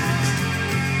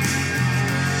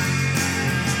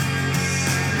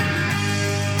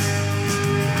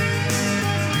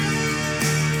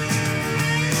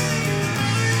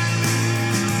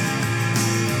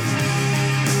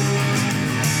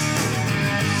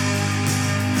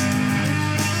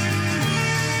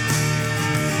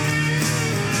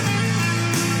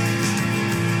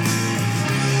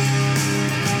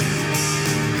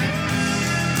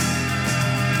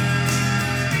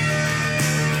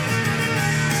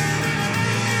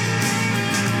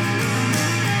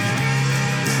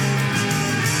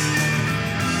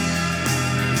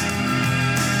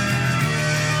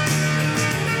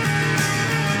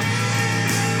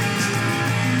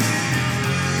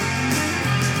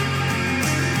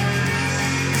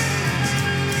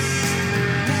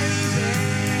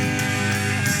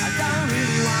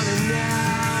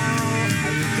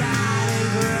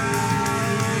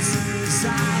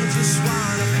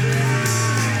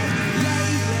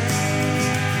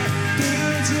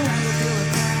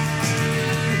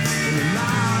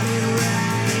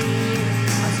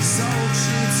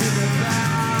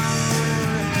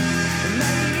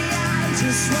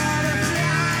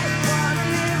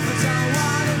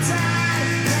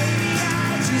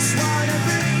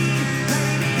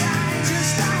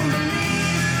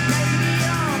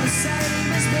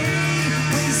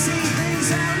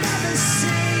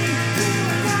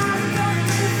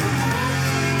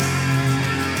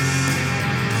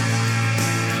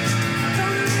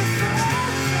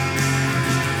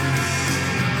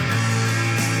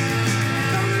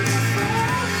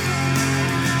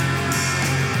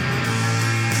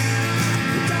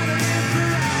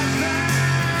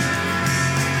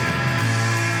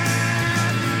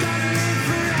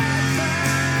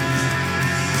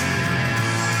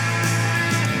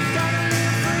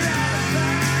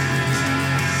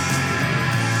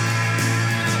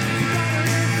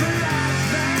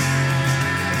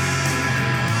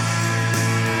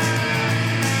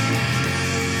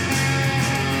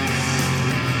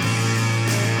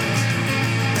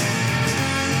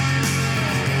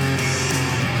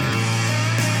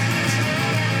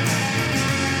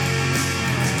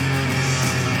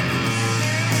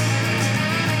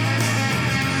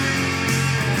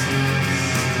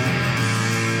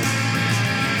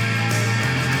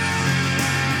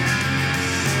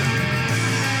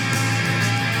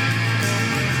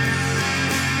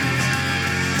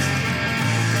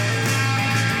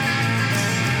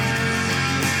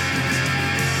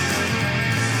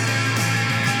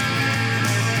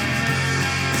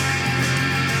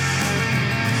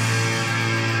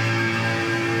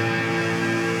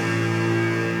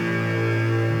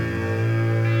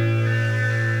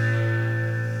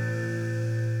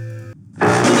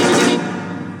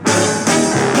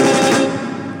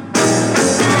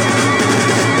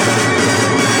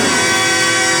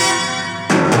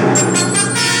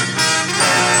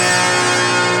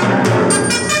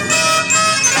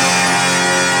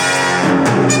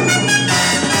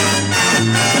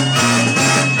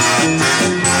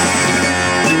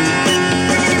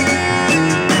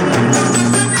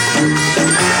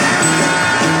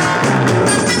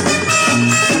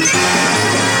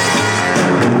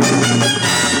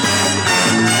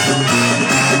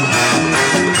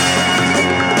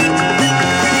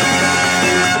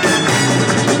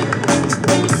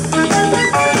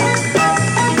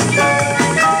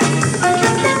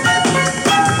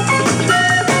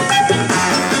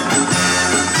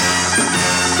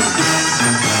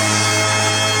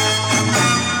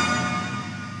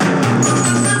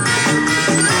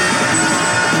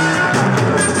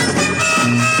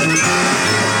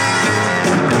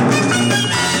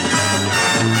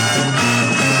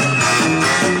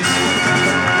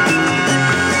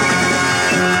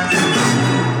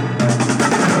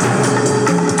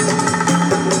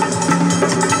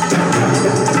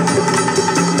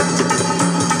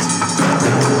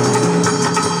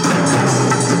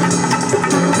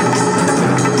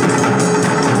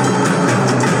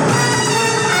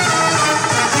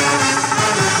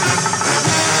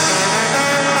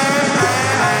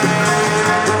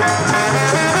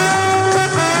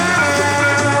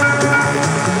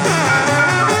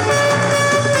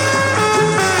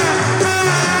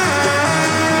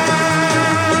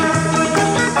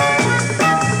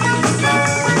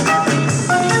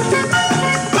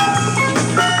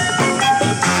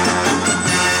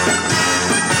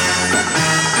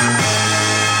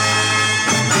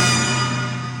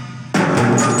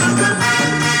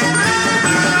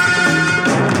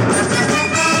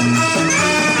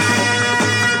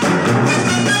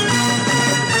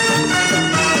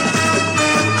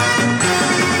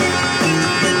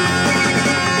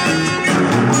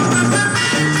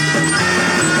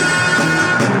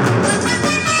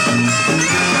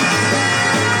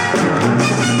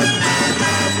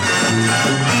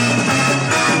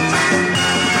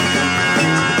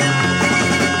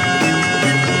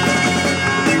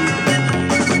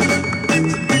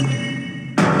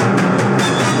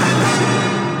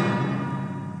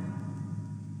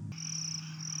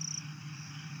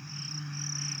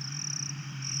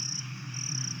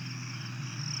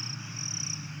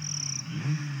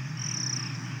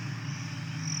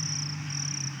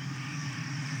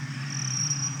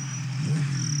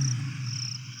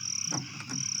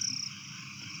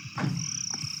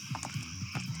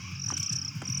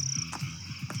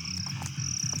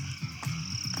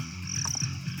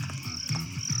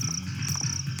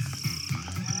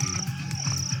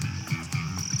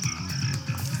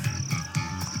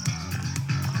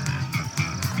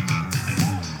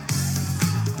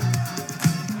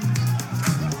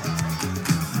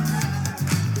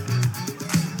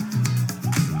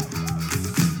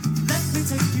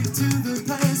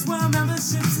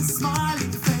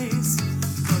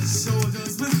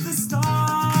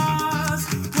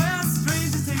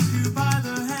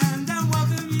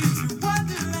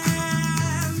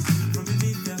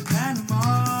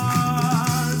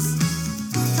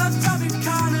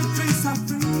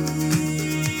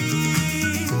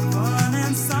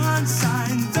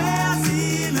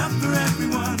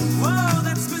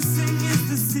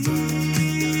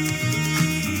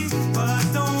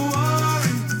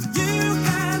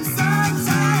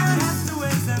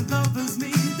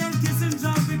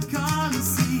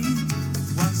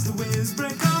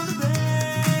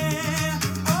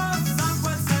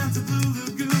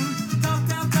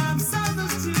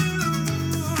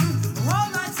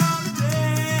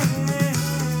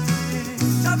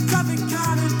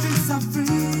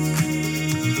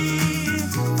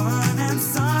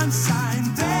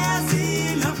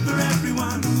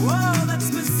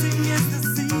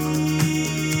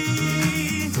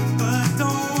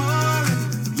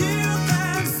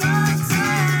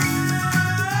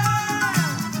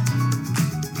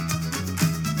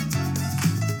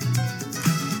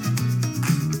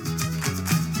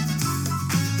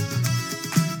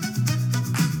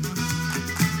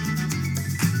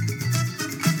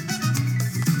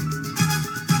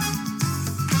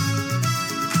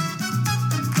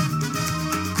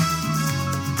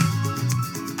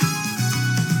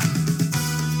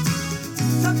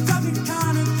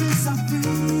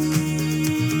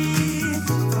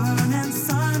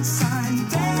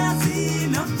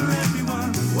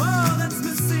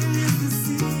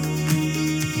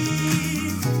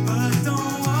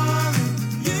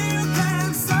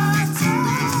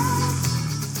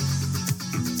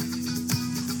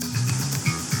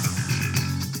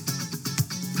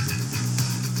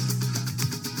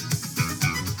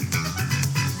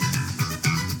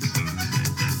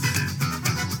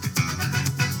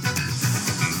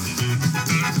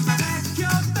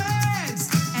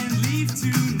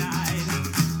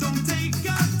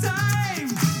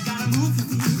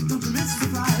 don't you miss the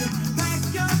flight. Pack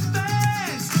your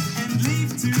bags and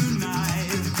leave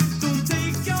tonight. Don't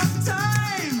take your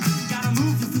time, gotta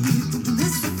move your feet, don't you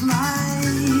miss the flight.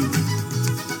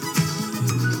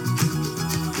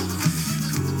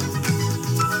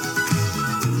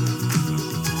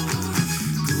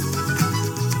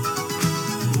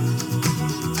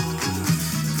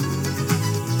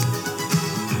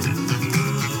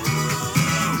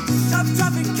 Top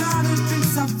Tropicana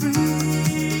drinks are free.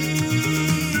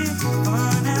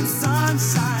 Fun and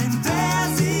sunshine,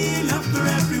 there's enough for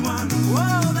everyone.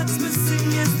 Whoa, that's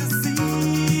missing is the sea.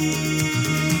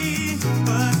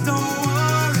 But don't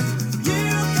worry, you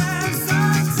can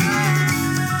sunshine.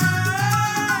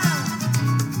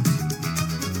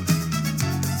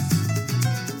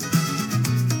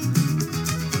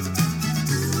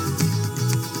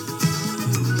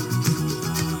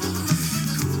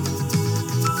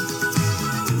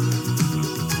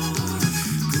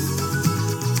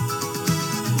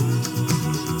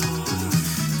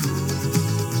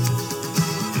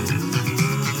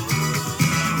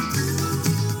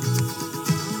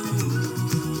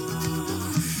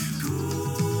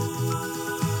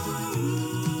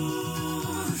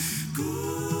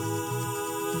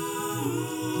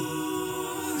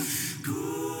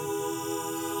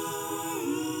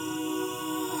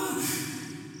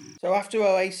 So after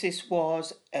Oasis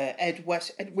was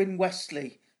Edwin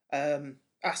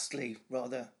Astley,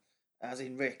 rather, as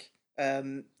in Rick.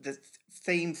 The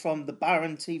theme from the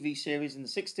Baron TV series in the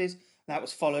 60s. That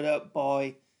was followed up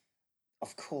by,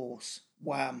 of course,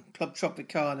 Wham! Club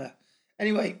Tropicana.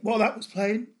 Anyway, while that was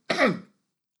playing,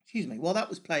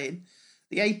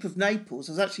 the Ape of Naples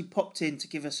has actually popped in to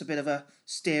give us a bit of a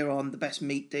steer on the best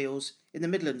meat deals in the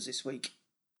Midlands this week.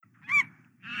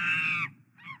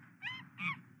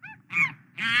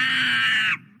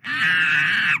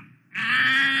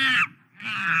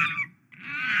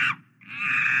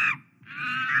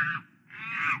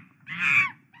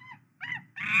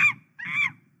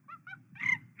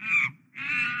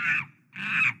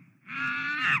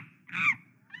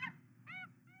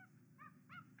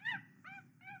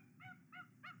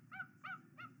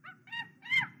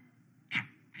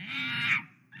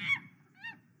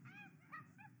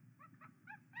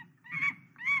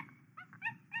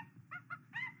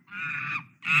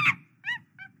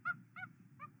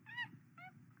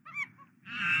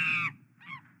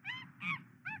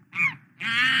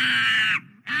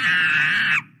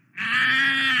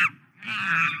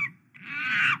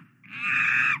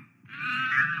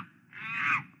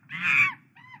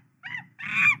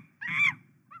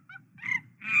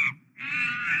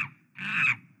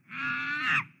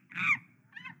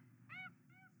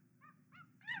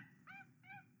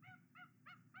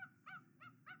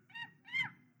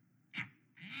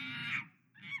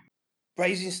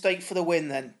 Brazen Steak for the win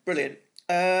then. Brilliant.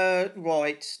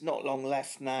 Right, not long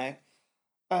left now.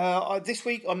 This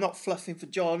week I'm not fluffing for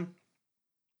John.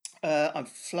 I'm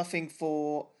fluffing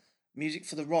for music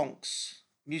for the Ronks.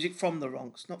 Music from the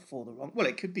Ronks, not for the Ronks. Well,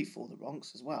 it could be for the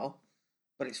Ronks as well,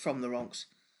 but it's from the Ronks.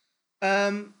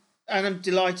 And I'm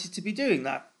delighted to be doing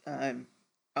that.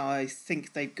 I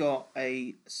think they've got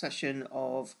a session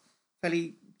of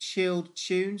fairly chilled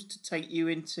tunes to take you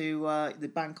into the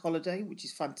bank holiday, which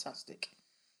is fantastic.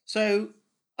 So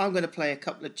I'm going to play a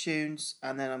couple of tunes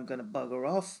and then I'm going to bugger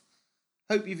off.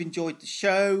 Hope you've enjoyed the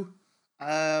show.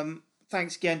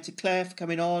 Thanks again to Claire for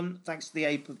coming on. Thanks to the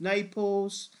Ape of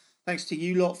Naples. Thanks to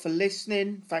you lot for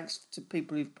listening. Thanks to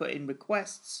people who've put in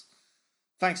requests.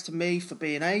 Thanks to me for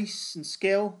being ace and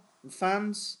skill and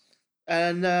fans.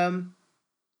 And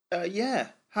yeah,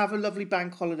 have a lovely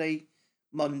bank holiday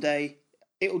Monday.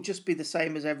 It'll just be the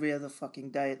same as every other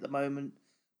fucking day at the moment.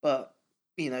 But,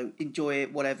 you know, enjoy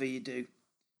it, whatever you do.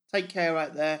 Take care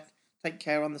out there. Take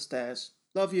care on the stairs.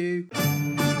 Love you.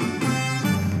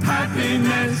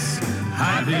 Happiness,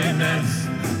 happiness,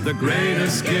 the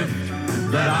greatest gift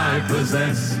that I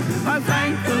possess. I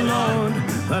thank the Lord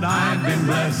that I've been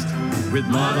blessed with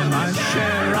more than my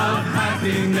share of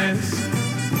happiness.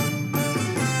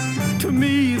 To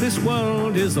me, this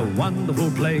world is a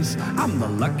wonderful place. I'm the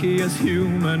luckiest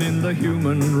human in the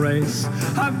human race.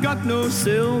 I've got no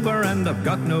silver and I've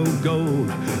got no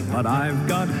gold, but I've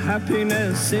got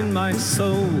happiness in my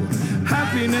soul.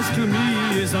 Happiness to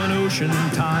me is an ocean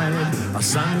tide, a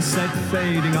sunset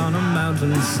fading on a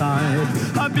mountainside,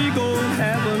 a big old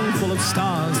heaven full of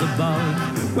stars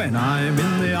above, when I'm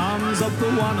in the arms of the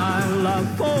one I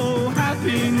love. Oh,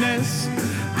 happiness,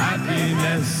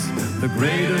 happiness, the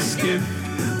greatest gift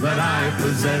that I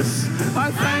possess. I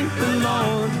thank the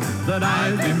Lord that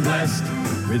I've been blessed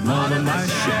with more than my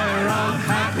share of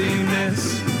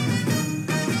happiness.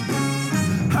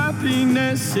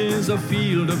 Happiness is a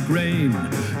field of grain,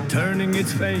 turning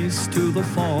its face to the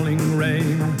falling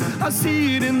rain. I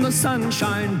see it in the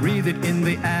sunshine, breathe it in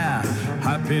the air.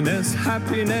 Happiness,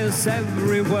 happiness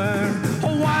everywhere. A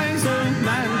wise old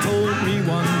man told me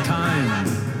one time,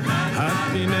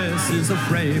 happiness is a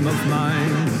frame of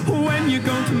mind. When you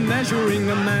go to measuring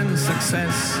a man's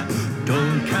success,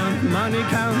 don't count money,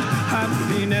 count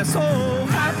happiness. Oh,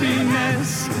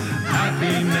 happiness,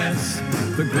 happiness,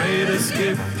 the greatest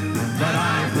gift that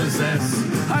I possess.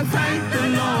 I thank the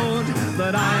Lord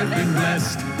that I've been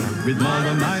blessed with more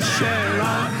than my share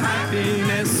of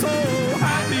happiness. Oh,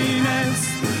 happiness,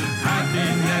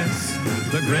 happiness,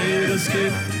 the greatest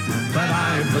gift that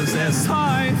I possess.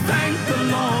 I thank the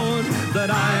Lord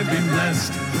that I've been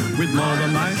blessed with more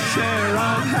than my share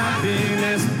of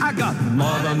happiness. I got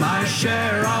more than my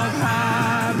share of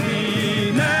happiness.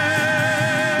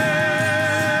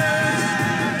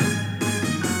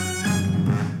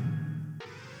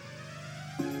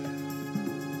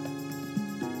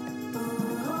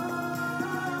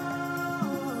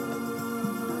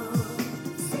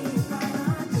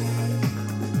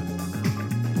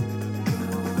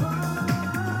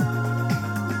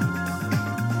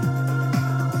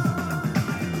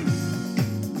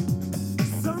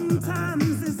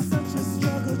 Sometimes it's such a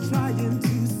struggle trying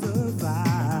to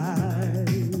survive.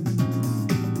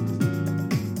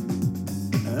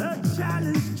 A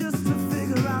challenge just to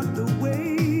figure out the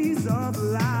ways of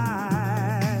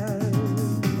life.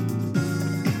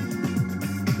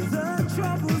 The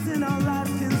troubles in our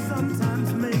life can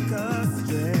sometimes make us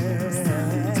stray.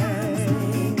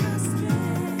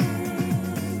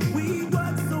 We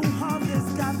work so hard,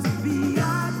 there's got to be a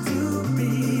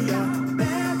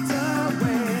better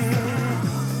way.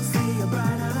 See a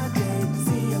brighter day,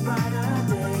 see a brighter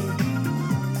day.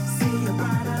 See a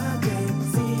brighter day,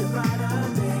 see a brighter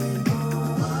day.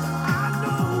 I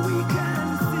know we can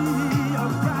see a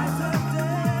brighter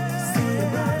day. See a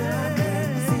brighter day,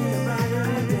 see a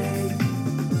brighter day.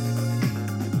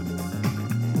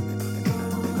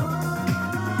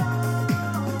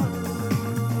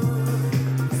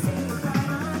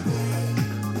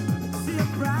 See a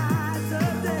brighter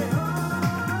day.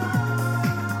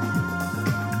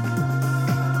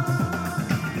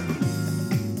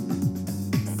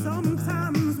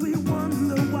 Sometimes we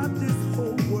wonder what this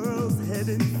whole world's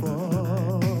heading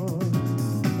for.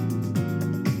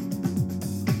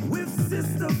 With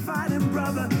sister fighting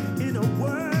brother in a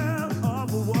world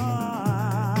of war.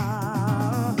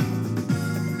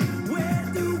 Where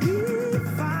do we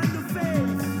find the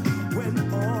faith when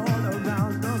all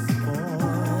around us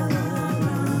fall?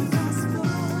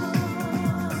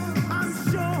 I'm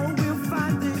sure we'll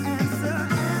find the answer.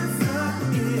 Answer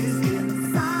is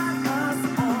inside us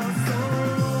also.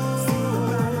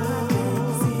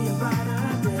 See a brighter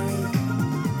day,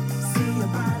 see a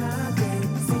brighter day,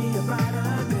 see a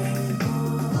brighter day.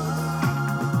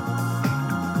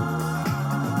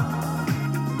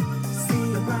 See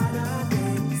a brighter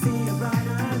day, see a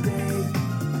brighter day.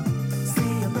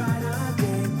 See a brighter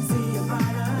day, see a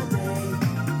brighter day.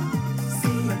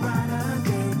 See a brighter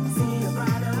day, see a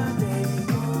brighter day.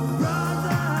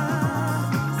 Brother,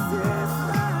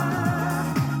 sister,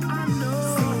 I know.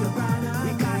 See a brighter,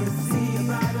 we gotta see a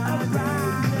brighter day.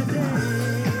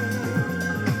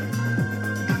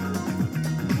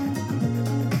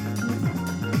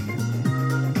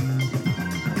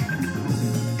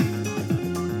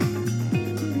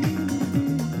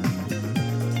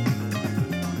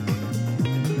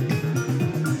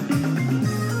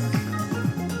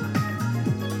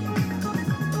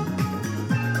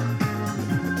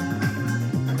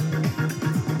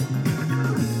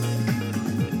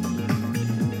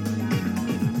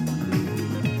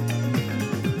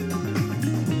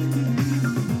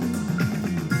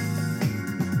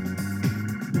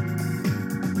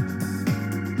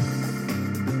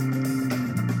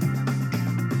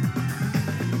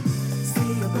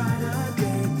 See a brighter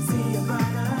day, see a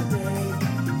brighter day.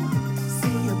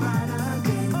 See a brighter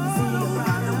day, see a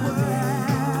brighter day.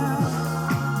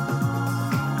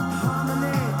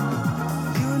 Harmony,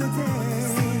 unity.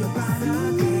 See a brighter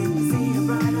day, see a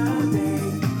brighter day.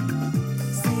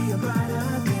 See a brighter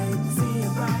day, see a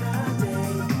brighter day.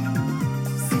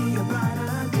 See a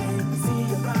brighter day, see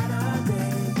a brighter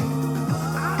day.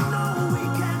 I know we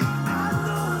can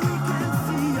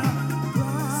see a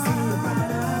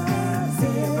brighter day,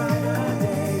 see a brighter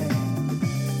day.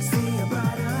 See a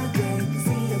brighter day,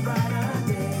 see a brighter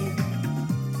day.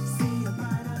 See a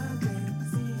brighter day,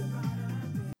 see a brighter day.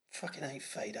 Fucking hate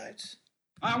fade outs.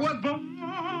 I was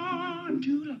born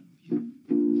to love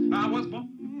you. I was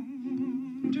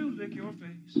born to lick your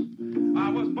face. I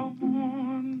was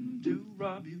born to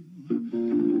rob you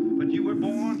but you were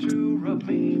born to rub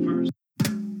me first.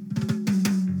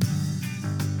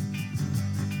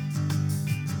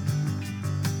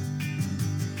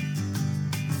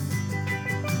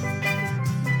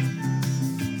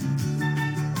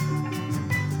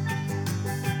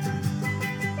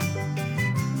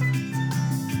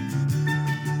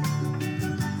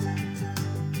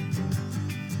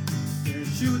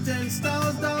 Shooting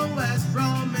stars down West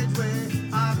Bromwich Way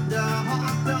after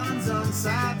hot guns on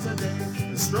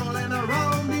Saturday. Strolling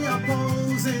around the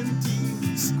opposing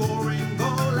team, scoring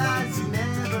goals as you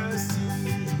never see.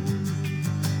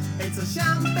 It's a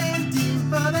champagne team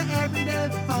for the everyday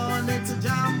fun. It's a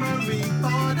jamboree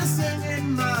for the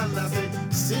singing man. I say,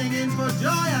 singing for joy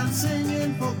and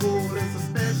singing for gold. It's a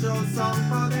special song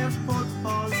for their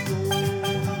football soul.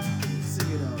 Sing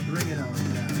it out, ring it out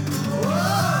now.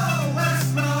 Whoa,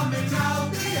 West Bromwich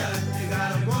Albion, you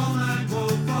gotta go and go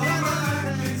for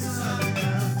the sun.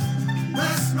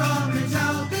 West Bromwich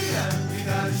Albion, you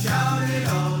gotta shout it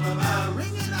all about.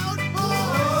 Ring it out,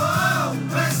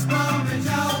 whoa, West Bromwich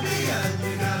Albion,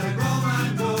 you gotta go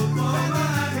and go for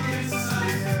the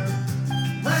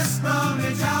sun. West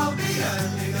Bromwich Albion,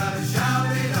 you gotta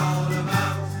shout it all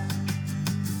about.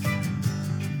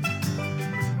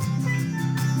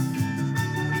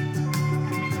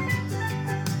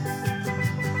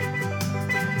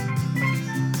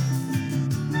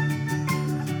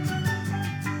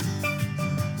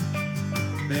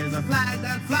 There's a flag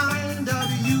that's flying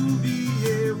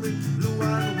WBA with blue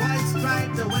and white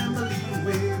stripe, the Wembley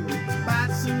way with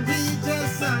Bats and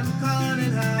Regis and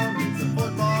Cunningham. It's a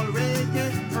football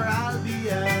reggae for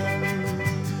Albion.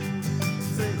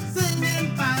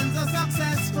 Singing fans, a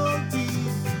successful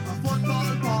team, a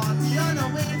football party on a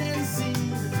winning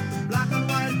scene. Black and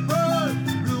white pearl,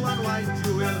 blue and white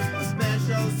jewel, a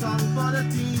special song for the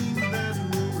team that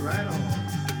moved right on.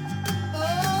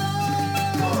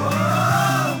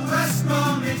 Oh, West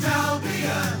Bromwich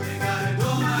Albion, we gotta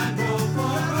go and go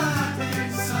for the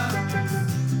sun.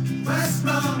 West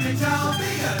Bromwich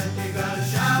Albion, you gotta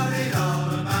shout it all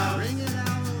about. Ring it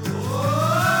out.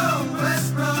 Oh,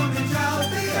 West Bromwich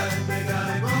Albion, we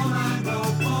gotta go and go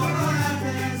for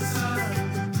the sun.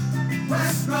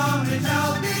 West Bromwich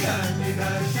Albion, you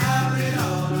gotta shout it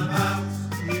all about.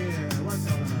 Yeah, what's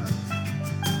all about?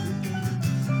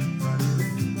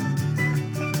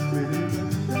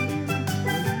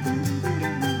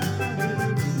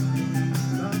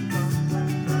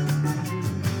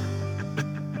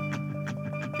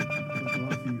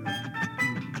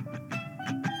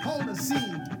 Hold the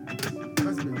scene.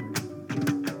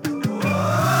 Oh,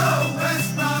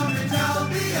 West Bromwich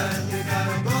Albion, you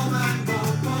gotta go and go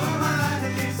for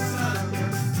the sun.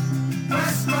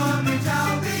 West Bromwich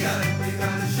Albion, we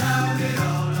gotta shout it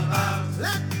all about.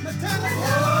 Let me tell you.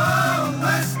 Oh,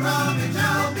 West Bromwich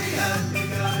Albion, we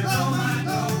gotta go and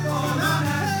go for the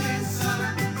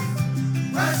sun.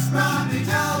 West Bromwich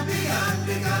Albion,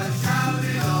 we gotta shout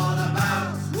it all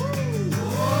about.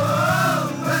 Oh,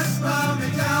 West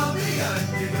Bromwich Albion,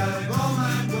 you gotta go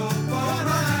and go for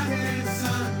the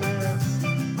sun.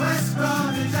 West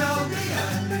Bromwich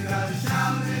Albion, you gotta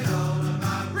shout it all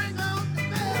about. Bring out the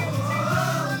bell.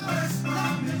 Oh, West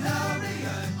Bromwich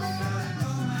Albion, you gotta go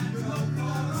and go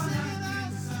for the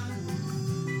sun.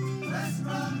 West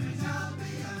Bromwich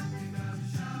Albion, you gotta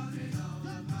shout it all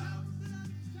about.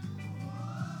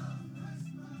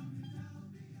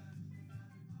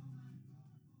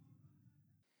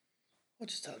 Or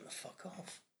just tell them to fuck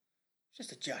off. It's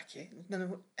just a jacket. It's none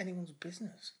of anyone's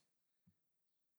business.